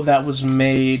rule that was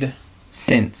made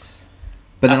since.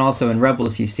 But then also in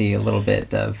Rebels you see a little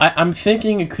bit of... I'm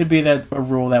thinking it could be that a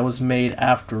rule that was made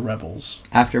after Rebels.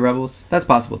 After Rebels? That's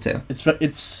possible too.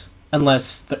 It's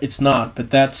unless it's not, but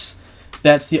that's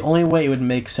the only way it would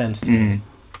make sense to me.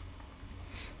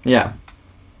 Yeah.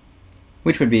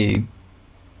 Which would be...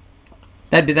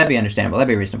 That'd be understandable.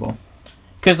 That'd be reasonable.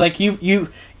 Because, like, you've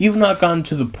not gotten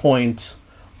to the point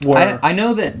where... I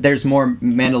know that there's more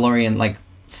Mandalorian, like,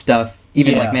 stuff,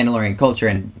 even, like, Mandalorian culture,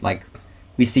 and, like,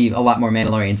 we see a lot more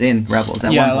Mandalorians in Rebels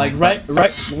at one point.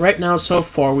 like, right now, so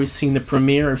far, we've seen the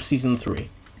premiere of Season 3.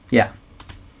 Yeah.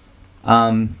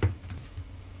 But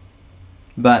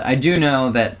I do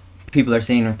know that people are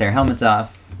seeing with their helmets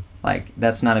off. Like,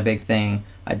 that's not a big thing.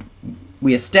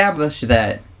 We established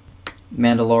that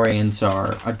Mandalorians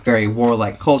are a very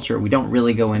warlike culture. We don't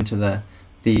really go into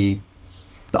the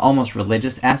almost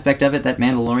religious aspect of it that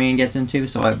Mandalorian gets into,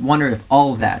 so I wonder if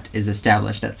all of that is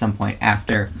established at some point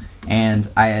after, and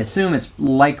I assume it's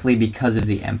likely because of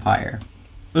the Empire,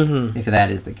 if that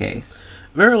is the case.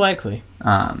 Very likely.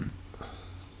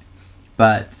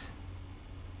 But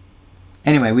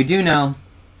anyway, we do know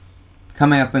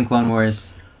coming up in Clone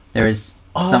Wars there is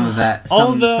some of that,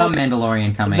 some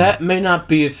Mandalorian coming. That may not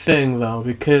be a thing, though,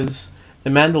 because the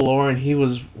Mandalorian, he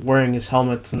was wearing his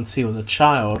helmet since he was a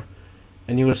child,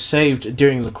 and he was saved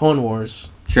during the Clone Wars.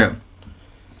 True.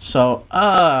 So,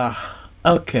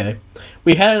 okay.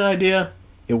 We had an idea,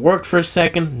 it worked for a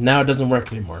second, now it doesn't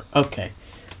work anymore. Okay.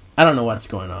 I don't know what's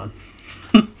going on.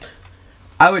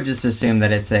 I would just assume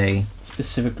that it's a...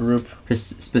 Specific group?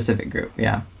 Specific group,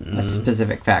 yeah. A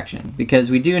specific faction.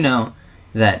 Because we do know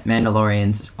that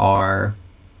Mandalorians are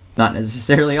not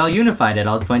necessarily all unified at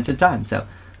all points in time. So,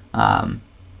 the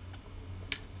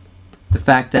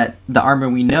fact that the armor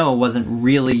we know wasn't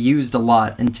really used a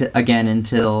lot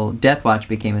until Death Watch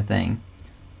became a thing.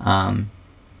 And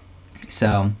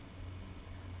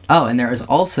there is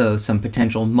also some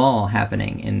potential Maul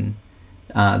happening in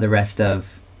the rest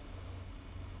of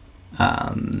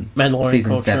Mandalorian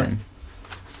season culture. 7.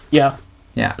 Yeah.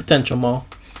 Yeah. Potential Maul.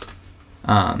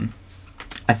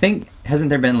 I think, hasn't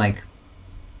there been like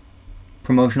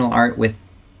promotional art with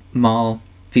Maul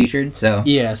featured? So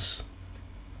yes.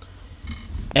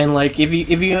 And like if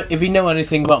you know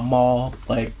anything about Maul,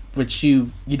 like, which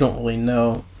you don't really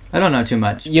know. I don't know too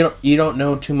much. You don't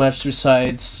know too much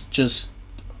besides just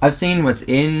I've seen what's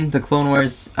in the Clone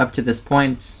Wars up to this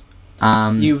point.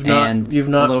 You've not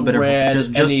a little bit read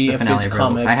of just any the of finale his of Rebels.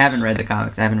 comics. I haven't read the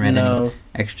comics. I haven't read any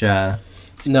extra.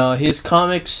 No, his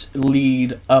comics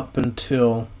lead up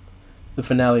until the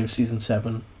finale of season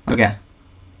 7. Okay.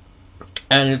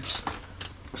 And it's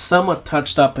somewhat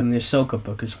touched up in the Ahsoka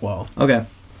book as well. Okay.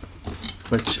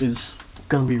 Which is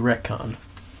gonna be retconned.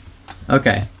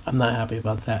 Okay. I'm not happy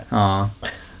about that. Aw.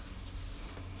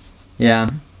 Yeah.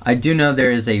 I do know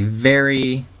there is a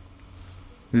very,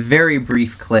 very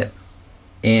brief clip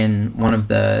in one of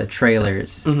the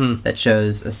trailers that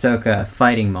shows Ahsoka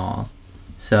fighting Maul.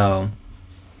 So,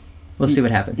 we'll see what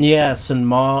happens. Yes, and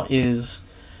Maul is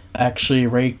actually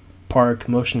Ray Park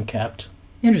motion capped.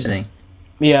 Interesting.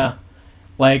 Yeah.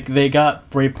 Like, they got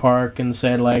Ray Park and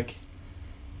said, like,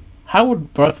 how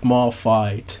would Darth Maul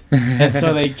fight? And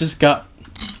so they just got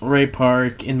Ray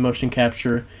Park in motion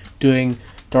capture doing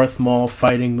Darth Maul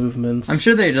fighting movements. I'm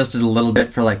sure they adjusted a little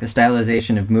bit for like the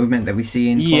stylization of movement that we see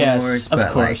in Clone Wars, but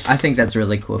of course. like I think that's a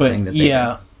really cool thing that they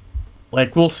did.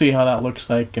 Like, we'll see how that looks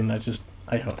like, and I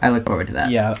hope. I look forward to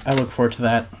that. Yeah, I look forward to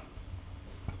that.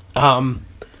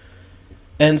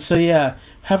 And so yeah,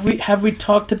 have we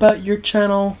talked about your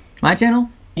channel? My channel?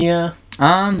 Yeah.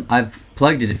 I've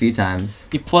plugged it a few times.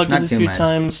 You plugged Not it a too few much.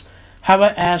 times. Have I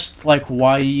asked like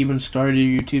why you even started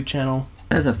your YouTube channel?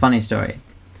 That's a funny story.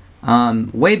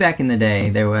 Way back in the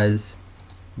day, there was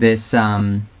this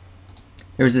channel.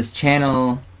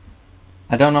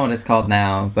 I don't know what it's called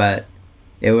now, but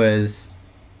it was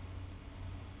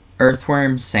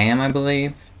Earthworm Sam, I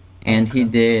believe, and he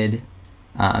did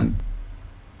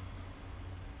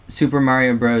Super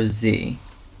Mario Bros. Z.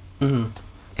 Mm-hmm.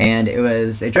 And it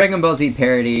was a Dragon Ball Z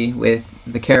parody with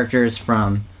the characters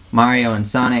from Mario and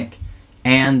Sonic,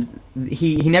 and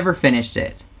he never finished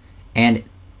it. And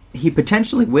he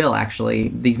potentially will, actually,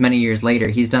 these many years later.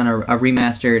 He's done a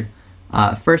remastered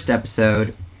first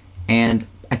episode, and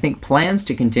I think plans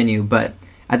to continue, but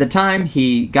at the time,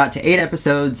 he got to 8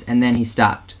 episodes, and then he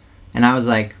stopped. And I was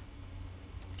like,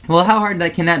 well, how hard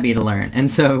can that be to learn?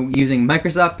 And so, using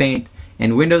Microsoft Paint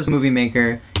and Windows Movie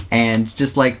Maker, and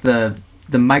just like the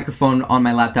microphone on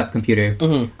my laptop computer,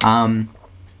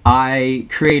 I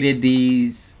created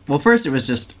these. Well, first it was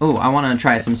just, I want to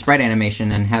try some sprite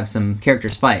animation and have some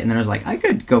characters fight, and then I was like, I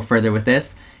could go further with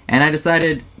this, and I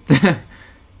decided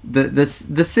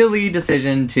the silly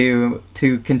decision to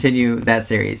continue that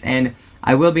series. And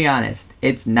I will be honest,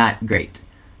 it's not great,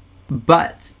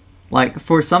 but like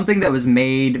for something that was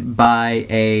made by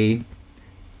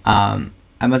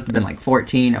I must have been like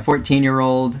 14, a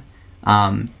 14-year-old,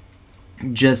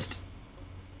 just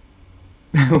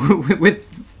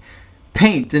with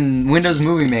Paint and Windows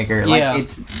Movie Maker. Like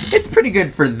it's pretty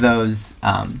good for those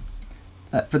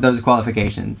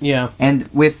qualifications. Yeah. And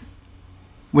with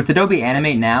Adobe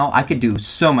Animate now, I could do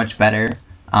so much better,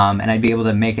 and I'd be able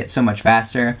to make it so much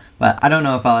faster. But I don't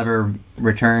know if I'll ever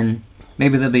return.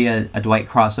 Maybe there'll be a Dwight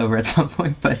crossover at some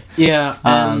point. But yeah.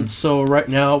 And so right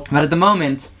now, but at the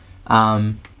moment,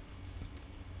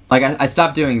 like I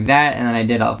stopped doing that, and then I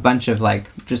did a bunch of like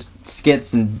just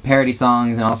skits and parody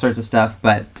songs and all sorts of stuff.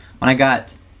 But when I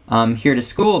got here to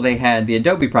school, they had the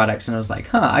Adobe products, and I was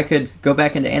like, I could go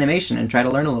back into animation and try to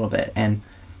learn a little bit. And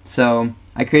so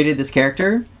I created this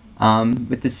character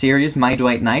with this series, My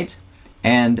Dwight Knight,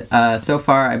 and so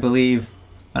far I believe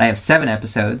I have 7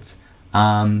 episodes,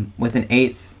 with an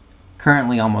 8th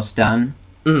currently almost done,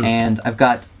 and I've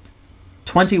got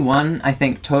 21, I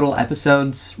think, total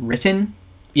episodes written.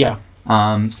 Yeah.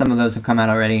 Some of those have come out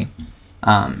already.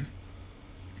 And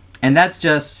that's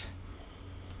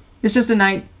it's just a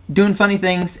night doing funny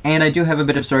things, and I do have a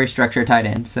bit of story structure tied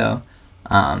in, so,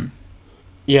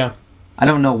 yeah. I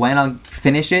don't know when I'll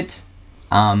finish it.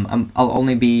 I'll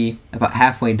only be about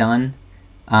halfway done.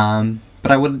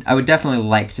 But I would definitely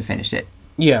like to finish it.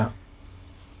 Yeah.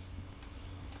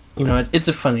 You know, it's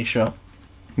a funny show.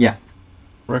 Yeah.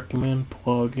 Recommend,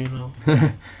 plug,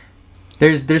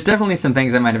 There's definitely some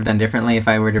things I might have done differently if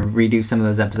I were to redo some of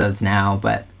those episodes now,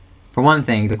 but for one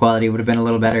thing, the quality would have been a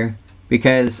little better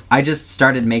because I just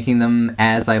started making them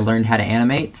as I learned how to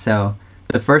animate. So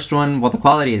the first one, well, the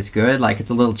quality is good, like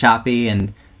it's a little choppy,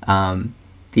 and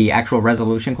the actual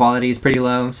resolution quality is pretty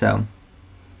low. So,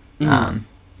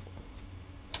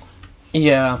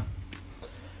 yeah.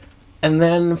 And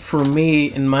then for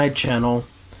me in my channel,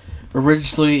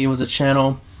 originally it was a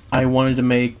channel I wanted to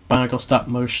make Bionicle stop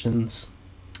motions.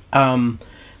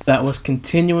 That was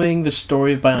continuing the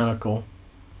story of Bionicle,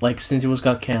 like since it was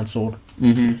got canceled.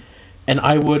 Mm-hmm. And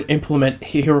I would implement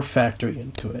Hero Factory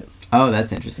into it. Oh,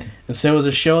 that's interesting. And so it was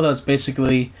a show that was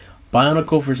basically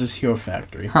Bionicle versus Hero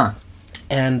Factory. Huh.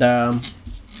 And I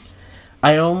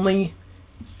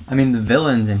mean, the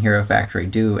villains in Hero Factory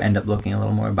do end up looking a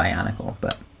little more Bionicle,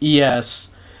 but... Yes.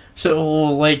 So,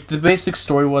 like, the basic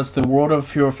story was the world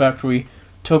of Hero Factory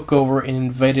took over and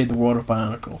invaded the world of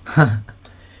Bionicle.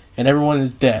 And everyone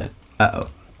is dead. Uh-oh.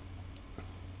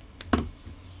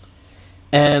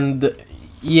 And,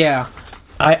 yeah,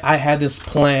 I had this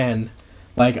plan.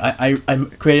 Like, I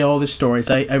created all these stories.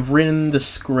 I've written the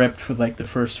script for, like, the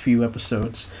first few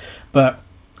episodes. But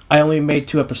I only made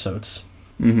 2 episodes.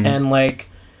 Mm-hmm. And, like,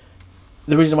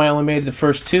 the reason why I only made the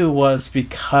first 2 was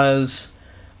because,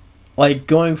 like,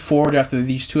 going forward after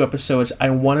these 2 episodes, I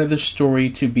wanted the story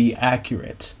to be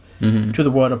accurate to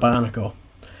the world of Bionicle.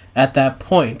 At that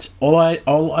point, all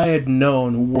I had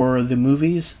known were the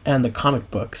movies and the comic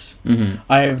books. Mm-hmm.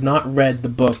 I have not read the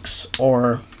books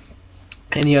or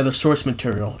any other source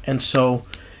material. And so,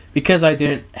 because I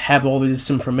didn't have all this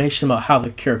information about how the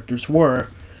characters were,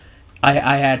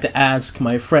 I had to ask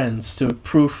my friends to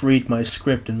proofread my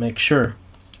script and make sure.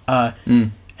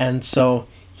 And so,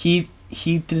 he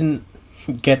didn't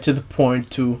get to the point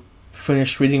to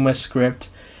finish reading my script,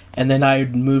 and then I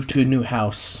moved to a new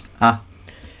house.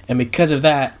 And because of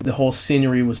that, the whole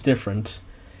scenery was different.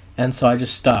 And so I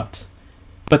just stopped.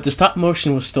 But the stop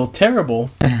motion was still terrible.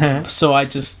 So I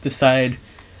just decided,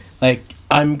 like,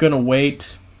 I'm going to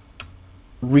wait,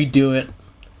 redo it,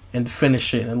 and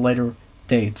finish it at a later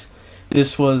date.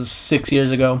 This was 6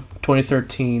 years ago,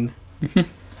 2013.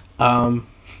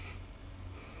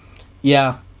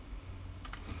 Yeah.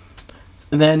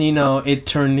 And then, it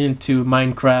turned into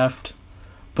Minecraft.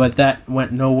 But that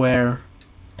went nowhere.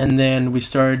 And then we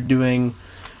started doing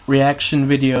reaction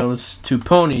videos to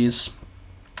ponies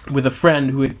with a friend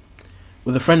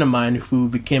of mine who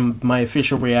became my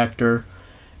official reactor.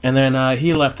 And then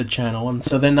he left the channel, and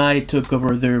so then I took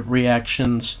over the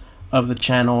reactions of the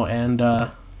channel,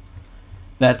 and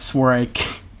that's where I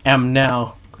am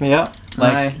now. Yeah,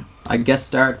 like I guest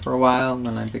starred for a while, and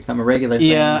then I become a regular.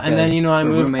 Yeah, and then I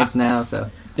moved. We're roommates now,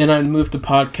 so. Then I moved to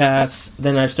podcasts.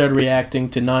 Then I started reacting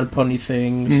to non-pony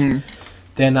things. Mm-hmm.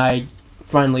 Then I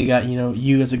finally got,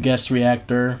 you as a guest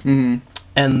reactor. Mm-hmm.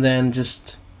 And then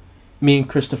just me and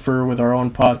Christopher with our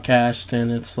own podcast.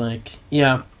 And it's like,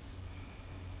 yeah.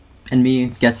 And me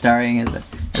guest starring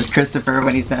as Christopher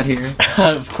when he's not here.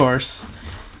 Of course.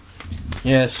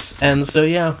 Yes. And so,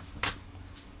 yeah.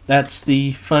 That's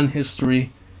the fun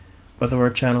history of our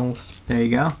channels. There you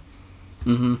go.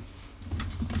 Mm-hmm.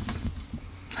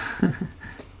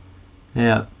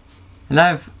 Yeah. And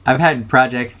I've had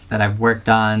projects that I've worked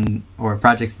on, or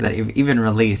projects that I've even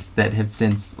released that I've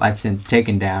since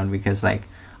taken down because, like,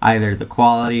 either the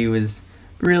quality was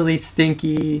really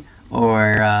stinky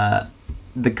or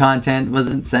the content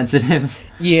wasn't sensitive.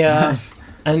 Yeah.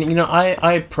 And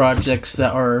I have projects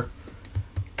that are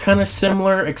kind of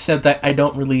similar, except that I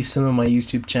don't release them on my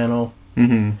YouTube channel.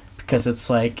 Mm-hmm. Because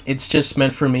it's just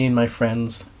meant for me and my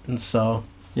friends, and so.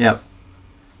 Yep.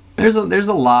 There's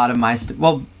a lot of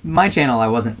my channel, I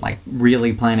wasn't, like,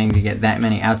 really planning to get that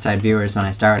many outside viewers when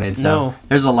I started, so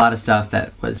there's a lot of stuff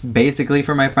that was basically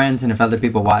for my friends, and if other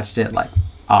people watched it, like,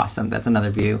 awesome, that's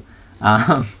another view.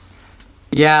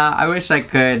 Yeah, I wish I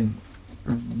could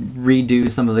redo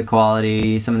some of the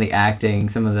quality, some of the acting,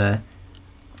 a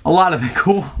lot of the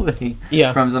quality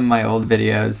from some of my old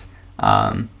videos.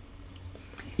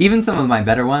 Even some of my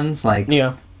better ones, like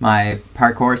my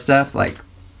parkour stuff, like,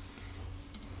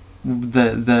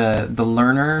 the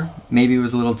learner maybe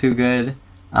was a little too good,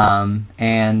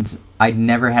 and I'd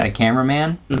never had a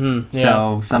cameraman,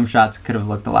 so some shots could have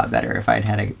looked a lot better if I'd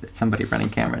had somebody running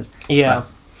cameras. Yeah.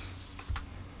 But,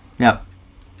 yep.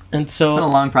 And so it's been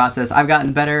a long process. I've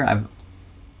gotten better. I've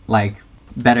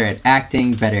better at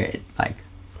acting, better at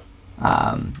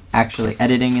actually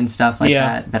editing and stuff like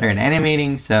that. Better at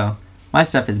animating. So my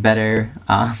stuff is better.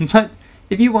 But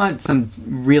if you want some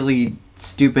really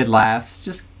stupid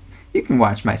laughs, you can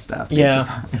watch my stuff.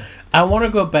 Yeah. I want to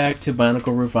go back to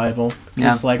Bionicle Revival.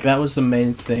 Because, that was the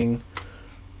main thing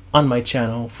on my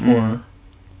channel for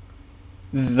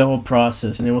the whole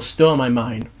process, and it was still in my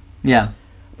mind. Yeah.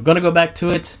 I'm gonna go back to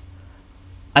it.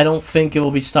 I don't think it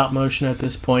will be stop motion at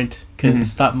this point,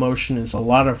 because stop motion is a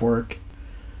lot of work,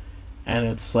 and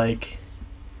it's like,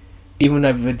 even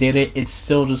if I did it, it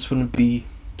still just wouldn't be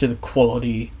to the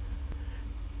quality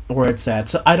where it's at.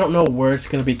 So I don't know where it's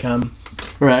gonna become.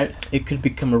 Right. It could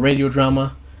become a radio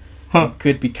drama. It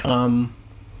could become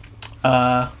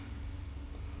Live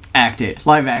acted.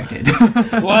 live acted.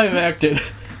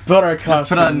 But our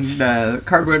costumes. Put on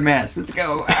cardboard mask. Let's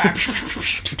go.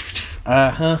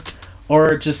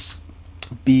 Or just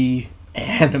be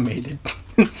animated.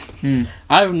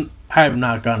 I have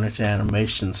not gone into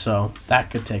animation, so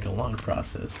that could take a long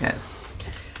process. Yes.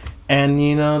 And,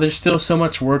 there's still so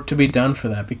much work to be done for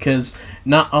that, because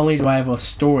not only do I have a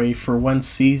story for one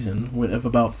season of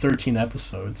about 13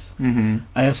 episodes,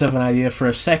 I also have an idea for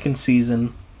a second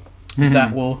season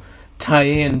that will tie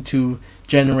into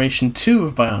Generation 2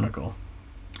 of Bionicle.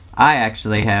 I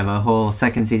actually have a whole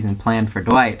second season planned for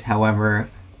Dwight. However,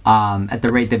 at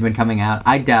the rate they've been coming out,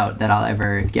 I doubt that I'll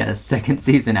ever get a second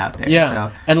season out there. Yeah,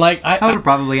 so and how it'll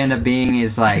probably end up being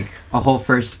is like a whole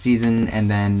first season, and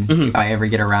then if I ever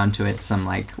get around to it, some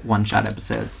like one-shot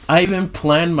episodes. I even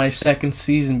planned my second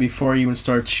season before I even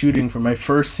started shooting for my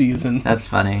first season. That's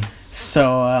funny.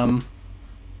 So,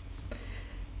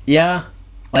 yeah,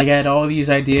 like I had all these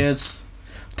ideas.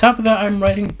 On top of that, I'm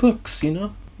writing books,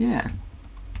 Yeah.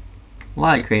 A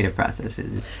lot of creative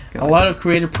processes. A lot of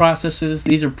creative processes.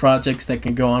 These are projects that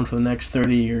can go on for the next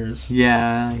 30 years.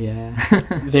 Yeah.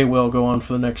 They will go on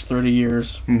for the next 30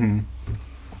 years. And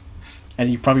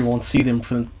you probably won't see them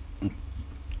for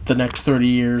the next 30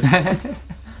 years.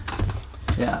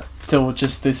 Yeah. Till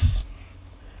just this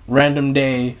random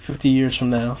day 50 years from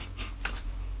now.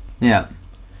 Yeah.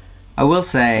 I will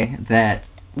say that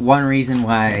one reason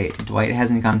why Dwight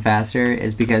hasn't gone faster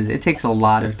is because it takes a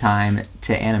lot of time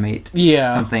to animate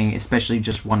something, especially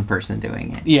just one person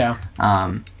doing it. Yeah.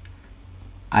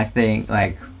 I think,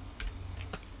 like,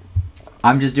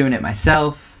 I'm just doing it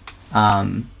myself.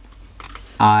 I'm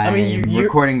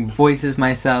recording voices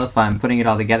myself. I'm putting it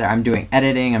all together. I'm doing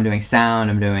editing. I'm doing sound.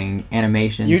 I'm doing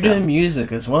animation. You're doing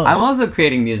music as well. I'm also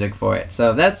creating music for it.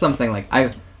 So that's something, like,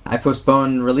 I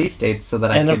postponed release dates so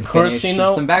that I could finish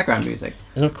some background music.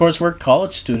 And of course, we're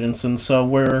college students, and so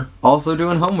we're also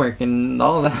doing homework and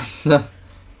all of that stuff.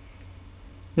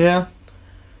 Yeah.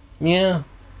 Yeah.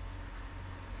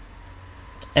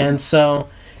 And so,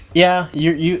 yeah,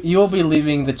 you'll be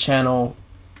leaving the channel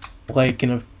like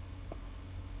in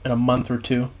a month or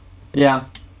two. Yeah.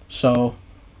 So,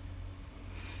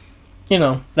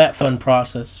 that fun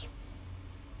process.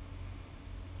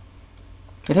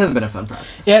 It has been a fun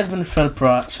process. It has been a fun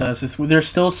process. There's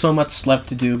still so much left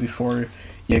to do before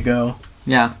you go.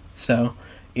 Yeah. So,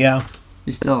 yeah.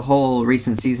 There's still a whole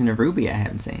recent season of RWBY I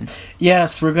haven't seen.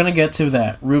 Yes, we're gonna get to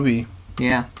that. RWBY.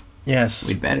 Yeah. Yes.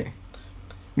 We'd better.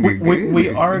 We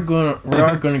are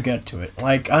gonna get to it.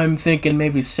 Like, I'm thinking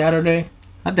maybe Saturday.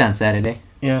 I'm down Saturday.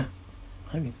 Yeah.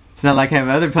 It's not like I have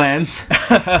other plans.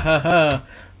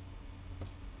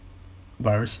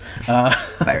 Virus.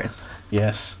 Virus.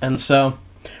 Yes. And so,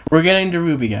 we're getting to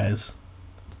RWBY, guys.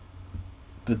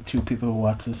 The two people who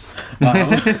watch this.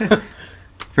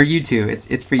 For you two.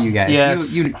 It's for you guys.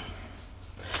 Yes. You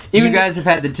guys have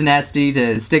had the tenacity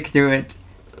to stick through it.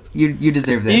 You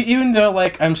deserve this. Even though,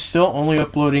 like, I'm still only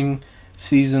uploading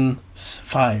season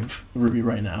 5 RWBY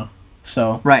right now.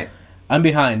 So, right. I'm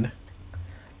behind.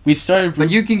 We started... But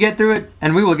you can get through it,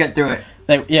 and we will get through it.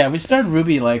 Like, yeah, we started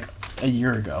RWBY, like, a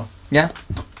year ago. Yeah.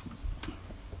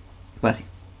 Bless you.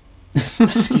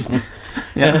 Excuse me.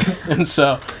 Yeah. And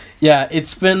so, yeah,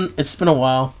 it's been a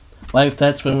while. Like,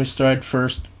 that's when we started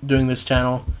first doing this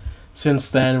channel. Since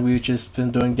then, we've just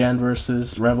been doing Dan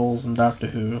versus Rebels and Doctor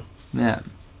Who. Yeah.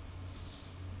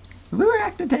 Have we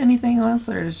reacted to anything else,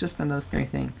 or has it just been those 3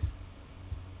 things?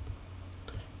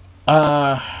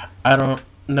 I don't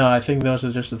know. I think those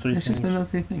are just the 3 things. It's just been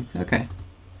those 3 things. Okay.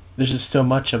 There's just so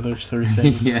much of those 3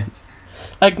 things. Yes.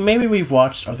 Like, maybe we've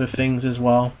watched other things as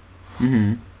well.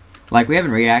 Like, we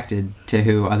haven't reacted to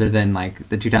Who other than, like,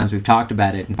 the 2 times we've talked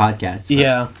about it in podcasts. But...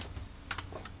 Yeah.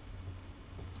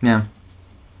 Yeah.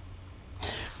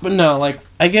 But no, like,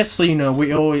 I guess,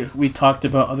 we talked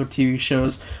about other TV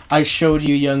shows. I showed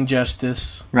you Young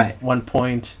Justice. Right. At one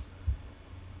point.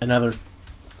 And other,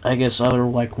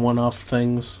 like, one-off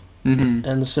things.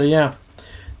 And so, yeah.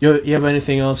 You have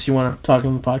anything else you want to talk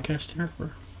on the podcast here?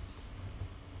 Or?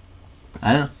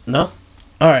 I don't know.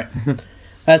 No? Alright.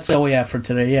 That's all we have for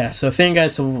today, yeah. So thank you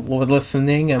guys for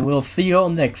listening, and we'll see you all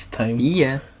next time.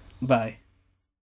 Yeah. Bye.